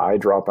 I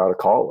drop out of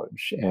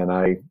college, and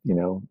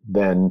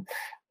then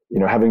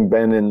having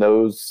been in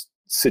those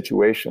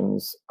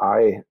situations,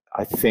 I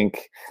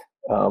think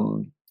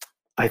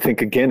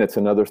again, it's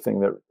another thing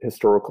that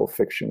historical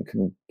fiction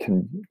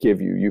can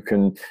give you. You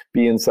can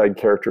be inside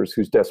characters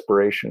whose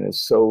desperation is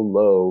so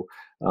low.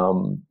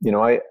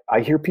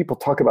 I hear people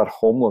talk about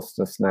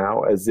homelessness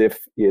now as if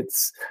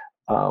it's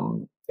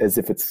an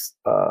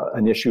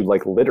issue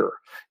like litter.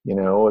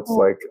 It's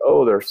like,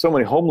 oh, there are so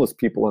many homeless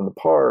people in the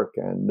park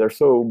and they're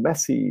so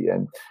messy.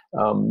 And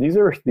these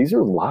are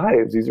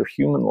lives. These are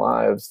human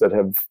lives that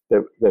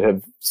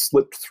have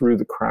slipped through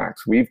the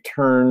cracks. We've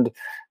turned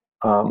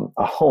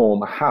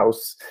a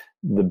house,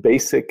 the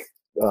basic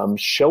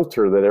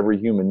shelter that every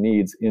human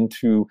needs,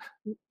 into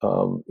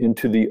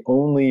the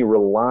only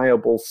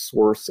reliable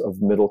source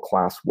of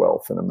middle-class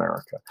wealth in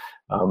America.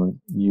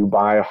 You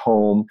buy a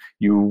home,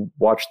 you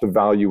watch the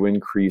value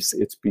increase.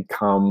 It's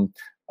become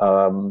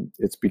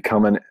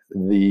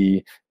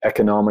the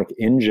economic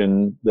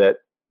engine that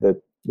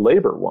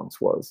labor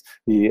once was.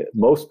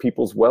 Most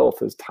people's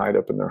wealth is tied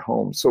up in their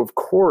homes. So of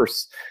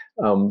course,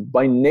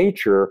 by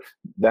nature,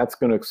 that's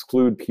going to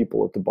exclude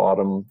people at the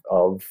bottom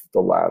of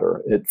the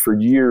ladder. For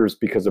years,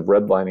 because of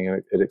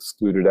redlining, it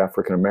excluded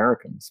African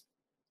Americans.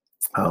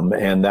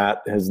 And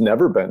that has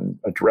never been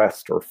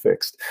addressed or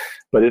fixed.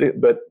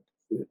 But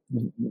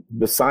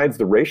besides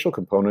the racial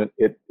component,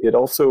 it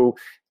also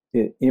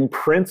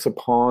imprints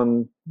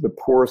upon the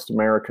poorest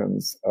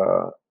Americans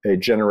a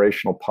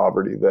generational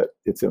poverty that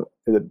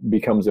it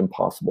becomes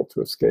impossible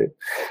to escape.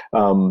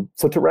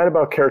 So to write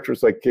about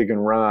characters like Gig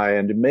and Rye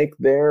and to make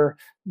their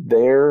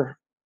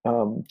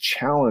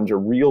challenge a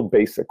real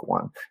basic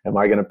one. Am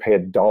I going to pay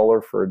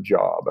 $1 for a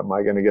job? Am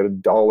I going to get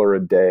 $1 a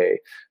day?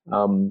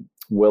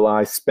 Will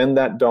I spend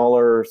that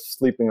 $1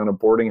 sleeping on a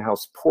boarding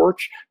house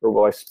porch, or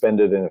will I spend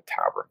it in a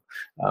tavern?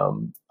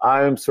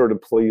 I'm sort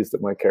of pleased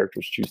that my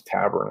characters choose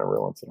tavern every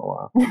once in a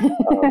while.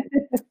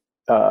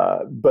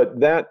 But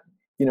that,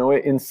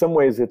 in some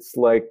ways, it's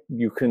like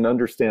you can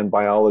understand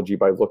biology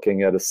by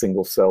looking at a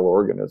single cell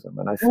organism.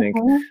 And I think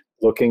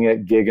looking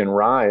at Gig and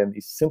Rye and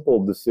these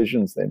simple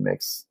decisions they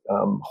make,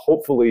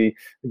 hopefully,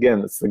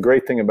 again, that's the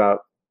great thing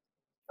about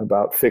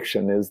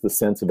fiction, is the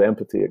sense of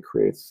empathy it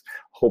creates.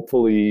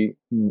 Hopefully,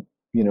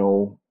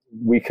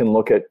 we can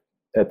look at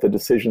the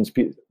decisions,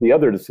 the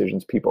other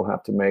decisions people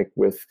have to make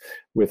with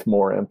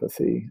more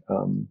empathy.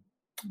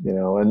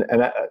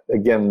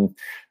 Again,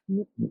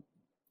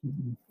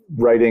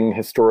 writing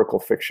historical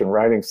fiction,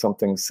 writing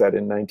something set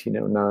in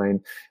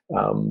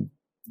 1909,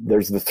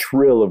 there's the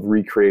thrill of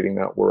recreating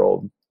that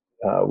world,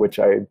 which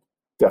I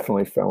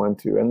definitely fell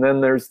into. And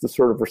then there's the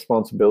sort of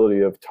responsibility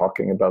of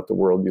talking about the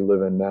world you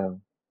live in now.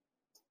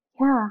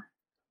 Yeah.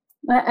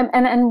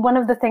 And one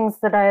of the things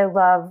that I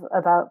love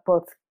about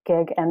both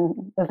Gig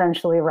and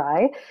eventually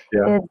Rye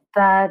is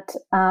that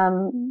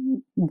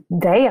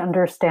they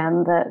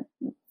understand that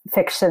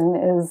fiction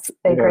is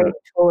a great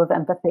tool of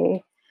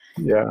empathy.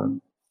 Yeah.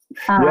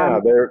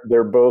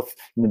 They're both,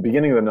 in the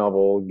beginning of the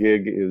novel,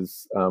 Gig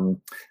is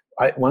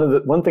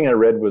one thing I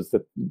read was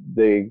that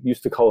they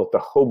used to call it the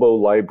hobo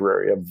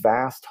library, a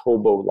vast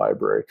hobo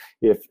library.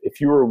 If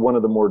you were one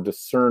of the more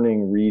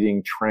discerning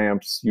reading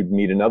tramps, you'd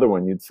meet another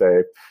one. You'd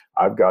say,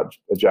 I've got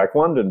a Jack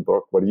London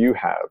book. What do you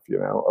have?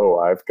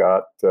 I've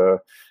got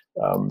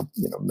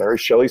Mary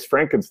Shelley's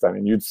Frankenstein,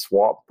 and you'd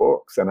swap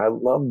books. And I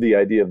love the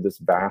idea of this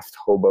vast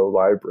hobo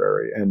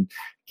library. And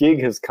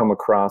Gig has come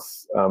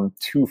across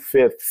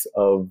 2/5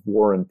 of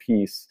War and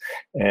Peace,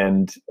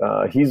 and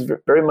he's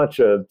very much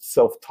a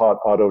self-taught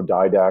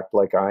autodidact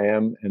like I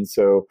am, and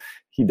so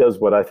he does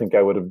what I think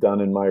I would have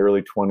done in my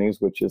early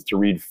 20s, which is to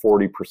read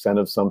 40%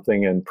 of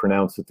something and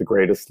pronounce it the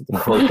greatest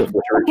work of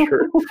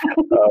literature.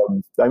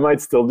 I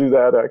might still do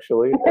that,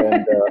 actually,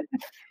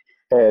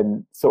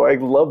 and so I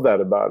love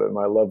that about him.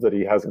 I love that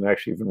he hasn't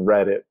actually even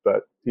read it,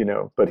 but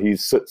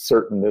he's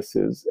certain this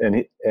is,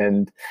 and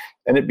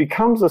it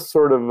becomes a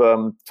sort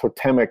of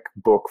totemic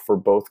book for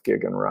both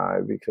Gig and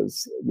Rye,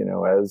 because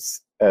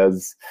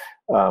as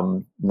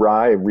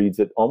Rye reads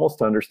it almost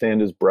to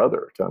understand his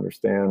brother, to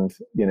understand,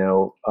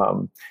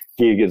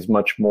 Gig is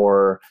much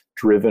more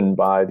driven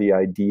by the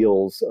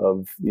ideals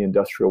of the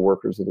industrial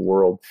workers of the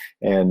world.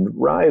 And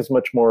Rye is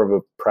much more of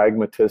a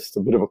pragmatist, a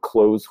bit of a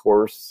clothes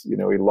horse. He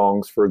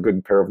longs for a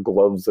good pair of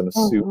gloves and a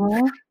suit.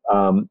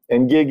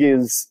 And Gig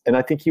and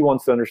I think he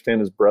wants to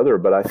understand his brother,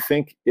 but I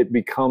think it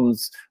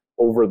becomes,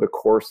 over the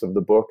course of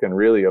the book and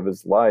really of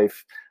his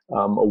life,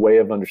 a way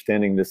of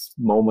understanding this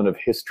moment of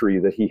history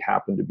that he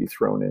happened to be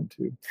thrown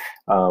into.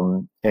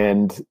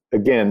 And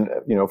again,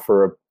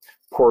 for a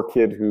poor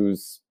kid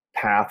whose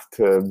path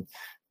to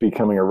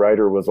becoming a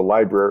writer was a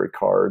library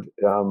card,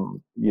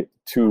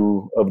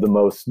 two of the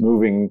most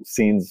moving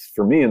scenes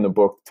for me in the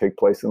book take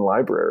place in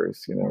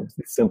libraries.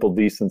 The simple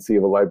decency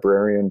of a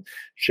librarian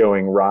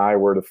showing Rye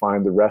where to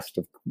find the rest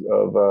of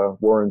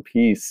War and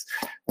Peace.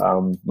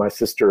 My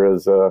sister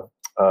is a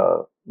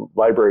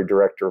library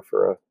director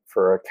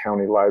for a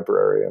county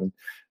library, and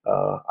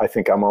I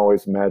think I'm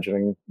always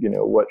imagining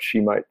what she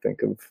might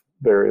think of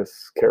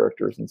various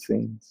characters and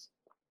scenes.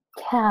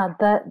 Yeah,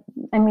 the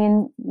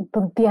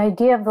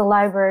idea of the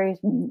library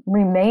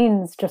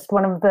remains just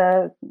one of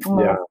the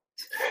most...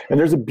 And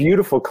there's a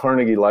beautiful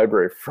Carnegie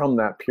Library from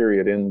that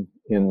period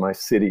in my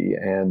city.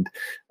 And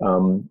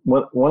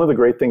one of the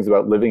great things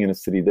about living in a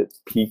city that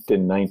peaked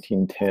in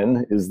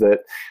 1910 is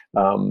that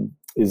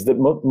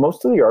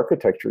most of the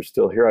architecture is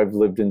still here. I've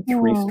lived in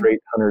 3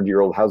 straight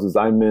 100-year-old houses.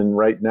 I'm in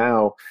right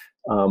now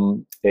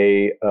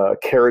a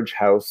carriage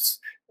house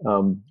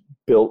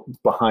built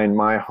behind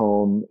my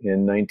home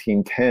in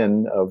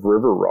 1910 of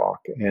River Rock.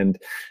 And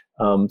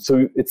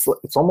so it's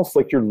almost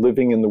like you're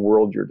living in the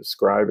world you're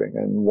describing,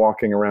 and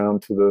walking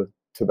around to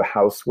the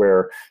house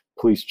where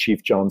Police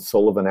Chief John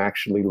Sullivan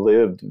actually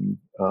lived, and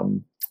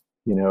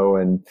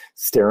and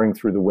staring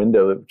through the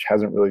window, which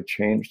hasn't really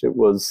changed. It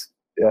was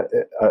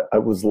I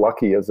was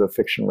lucky as a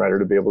fiction writer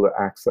to be able to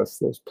access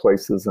those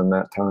places in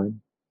that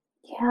time.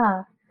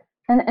 Yeah.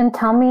 And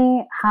tell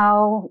me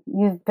how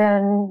you've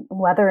been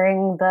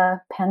weathering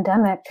the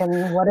pandemic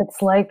and what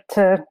it's like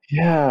to...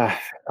 Yeah,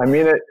 I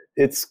mean,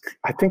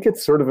 I think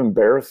it's sort of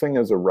embarrassing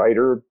as a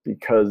writer,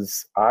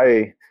 because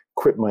I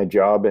quit my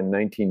job in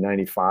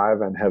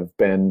 1995 and have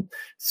been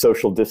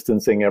social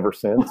distancing ever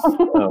since.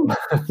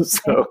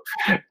 So,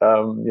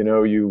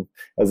 you,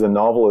 as a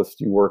novelist,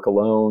 you work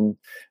alone.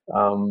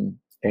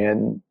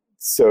 And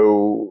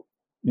so,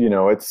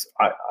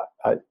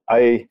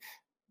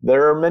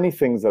 there are many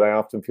things that I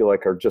often feel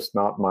like are just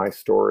not my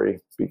story,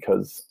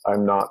 because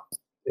I'm not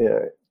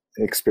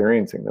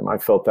experiencing them. I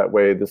felt that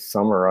way this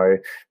summer.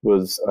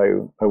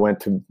 I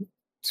went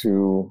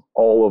to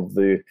all of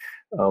the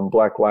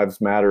Black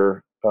Lives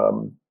Matter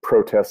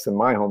protests in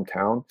my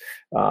hometown.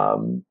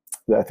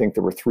 I think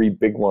there were 3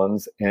 big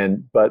ones,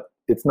 but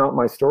it's not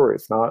my story.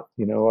 It's not,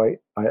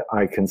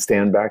 I can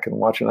stand back and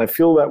watch, and I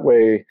feel that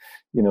way,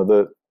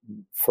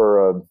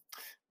 for a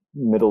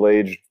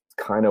middle-aged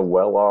kind of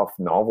well-off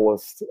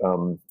novelist,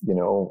 I'm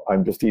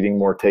just eating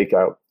more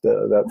takeout.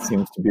 That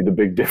seems to be the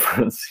big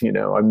difference.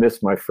 I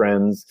miss my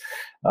friends.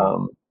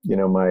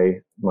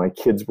 My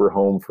kids were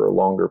home for a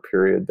longer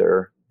period.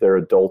 They're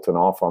adult and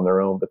off on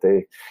their own, but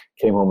they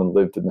came home and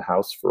lived in the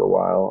house for a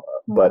while.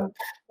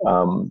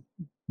 Mm-hmm.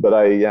 But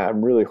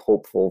I'm really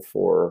hopeful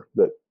for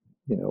that,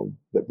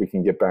 that we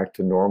can get back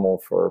to normal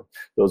for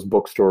those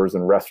bookstores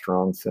and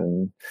restaurants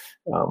and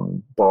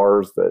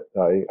bars that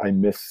I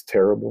miss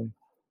terribly.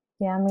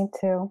 Yeah, me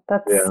too.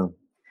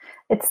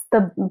 It's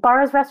the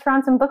bars,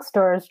 restaurants, and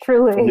bookstores,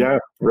 truly. Yeah,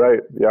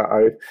 right. Yeah,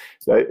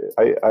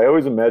 I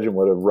always imagine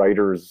what a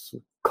writer's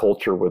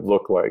culture would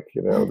look like.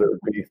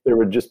 There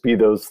would just be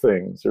those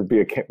things. There'd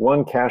be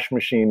one cash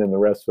machine, and the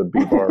rest would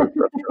be bars,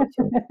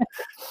 restaurants,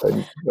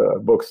 and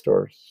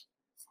bookstores.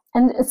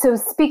 And so,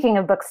 speaking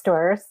of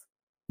bookstores,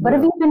 what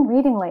have you been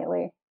reading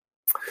lately?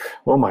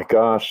 Oh my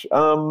gosh,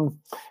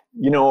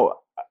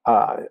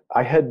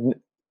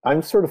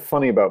 I'm sort of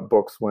funny about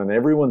books. When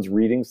everyone's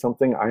reading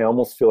something, I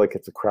almost feel like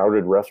it's a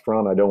crowded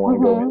restaurant I don't want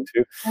to go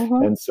into.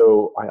 Mm-hmm. And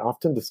so I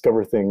often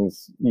discover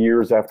things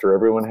years after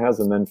everyone has,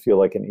 and then feel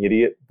like an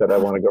idiot that I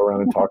want to go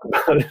around and talk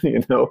about it.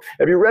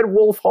 Have you read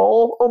Wolf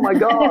Hall? Oh my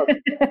God,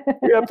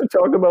 we have to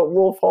talk about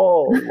Wolf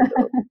Hall.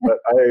 But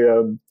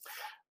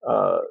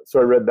so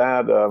I read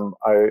that.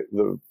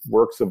 The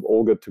works of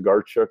Olga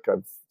Tokarczuk,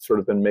 I've sort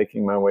of been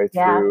making my way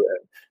through.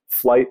 And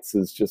Flights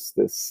is just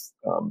this,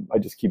 I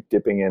just keep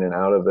dipping in and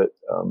out of it.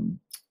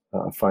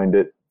 Find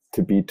it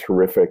to be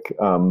terrific.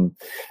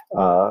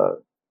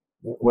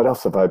 What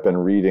else have I been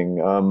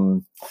reading?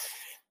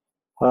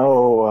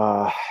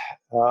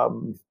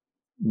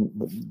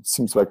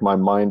 Seems like my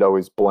mind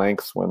always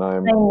blanks when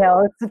I'm... I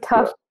know, it's a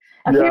tough...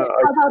 Yeah.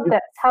 Okay,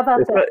 how about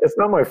this? It's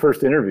not my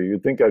first interview.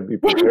 You'd think I'd be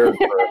prepared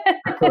for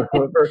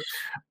it.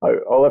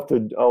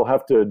 I'll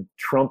have to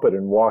trumpet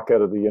and walk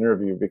out of the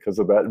interview because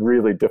of that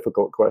really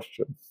difficult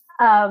question.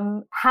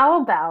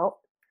 How about,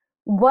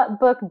 what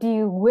book do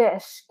you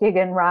wish Gig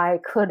and Rye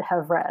could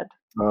have read?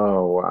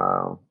 Oh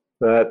wow,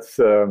 that's.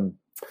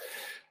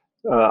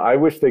 I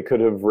wish they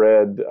could have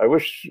read. I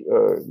wish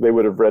they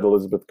would have read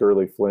Elizabeth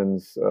Gurley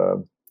Flynn's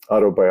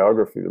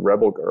autobiography, The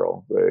Rebel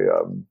Girl.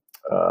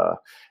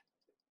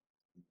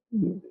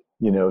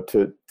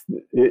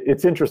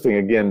 It's interesting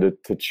again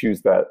to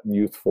choose that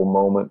youthful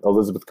moment.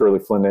 Elizabeth Gurley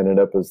Flynn ended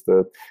up as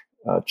the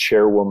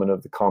chairwoman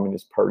of the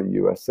Communist Party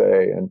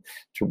USA, and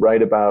to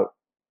write about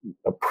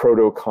a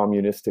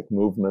proto-communistic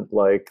movement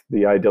like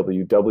the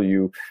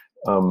IWW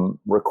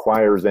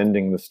requires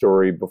ending the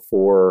story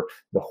before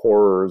the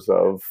horrors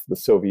of the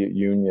Soviet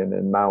Union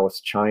and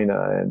Maoist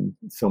China and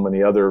so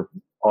many other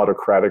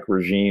autocratic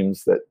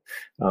regimes that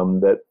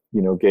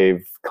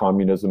gave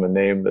communism a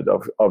name that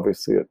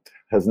obviously it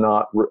has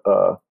not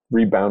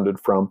rebounded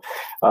from.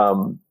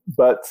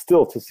 But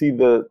still, to see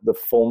the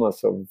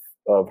fullness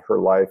of her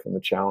life and the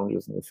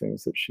challenges and the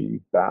things that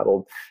she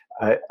battled.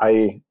 At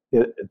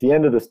the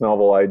end of this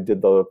novel, I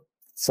did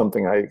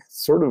something I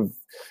sort of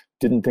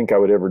didn't think I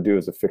would ever do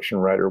as a fiction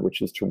writer,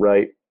 which is to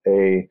write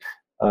a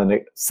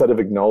set of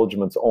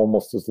acknowledgments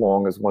almost as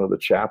long as one of the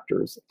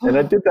chapters. And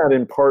I did that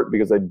in part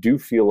because I do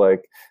feel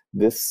like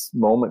this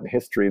moment in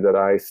history that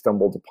I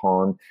stumbled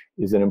upon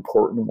is an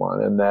important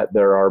one, and that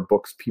there are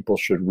books people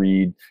should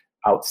read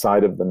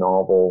outside of the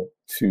novel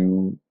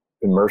to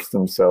immerse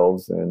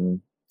themselves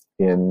in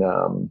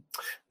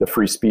the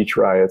free speech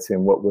riots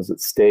and what was at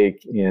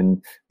stake,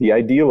 in the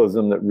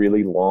idealism that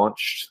really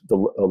launched the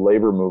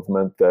labor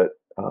movement that,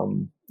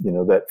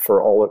 that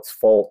for all its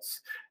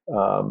faults,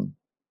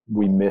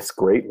 we miss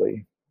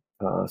greatly.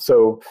 I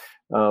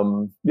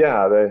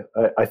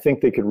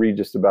think they could read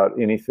just about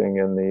anything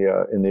in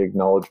the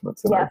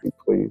acknowledgments, and I'd be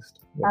pleased.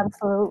 Yeah.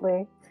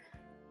 Absolutely.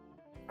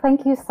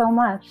 Thank you so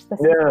much.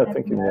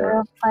 Thank you, Maris. A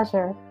real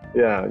pleasure.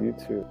 Yeah, you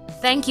too.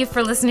 Thank you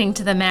for listening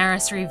to the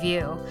Maris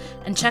Review,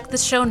 and check the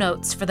show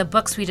notes for the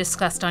books we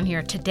discussed on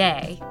here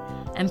today.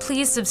 And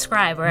please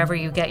subscribe wherever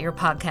you get your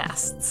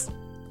podcasts.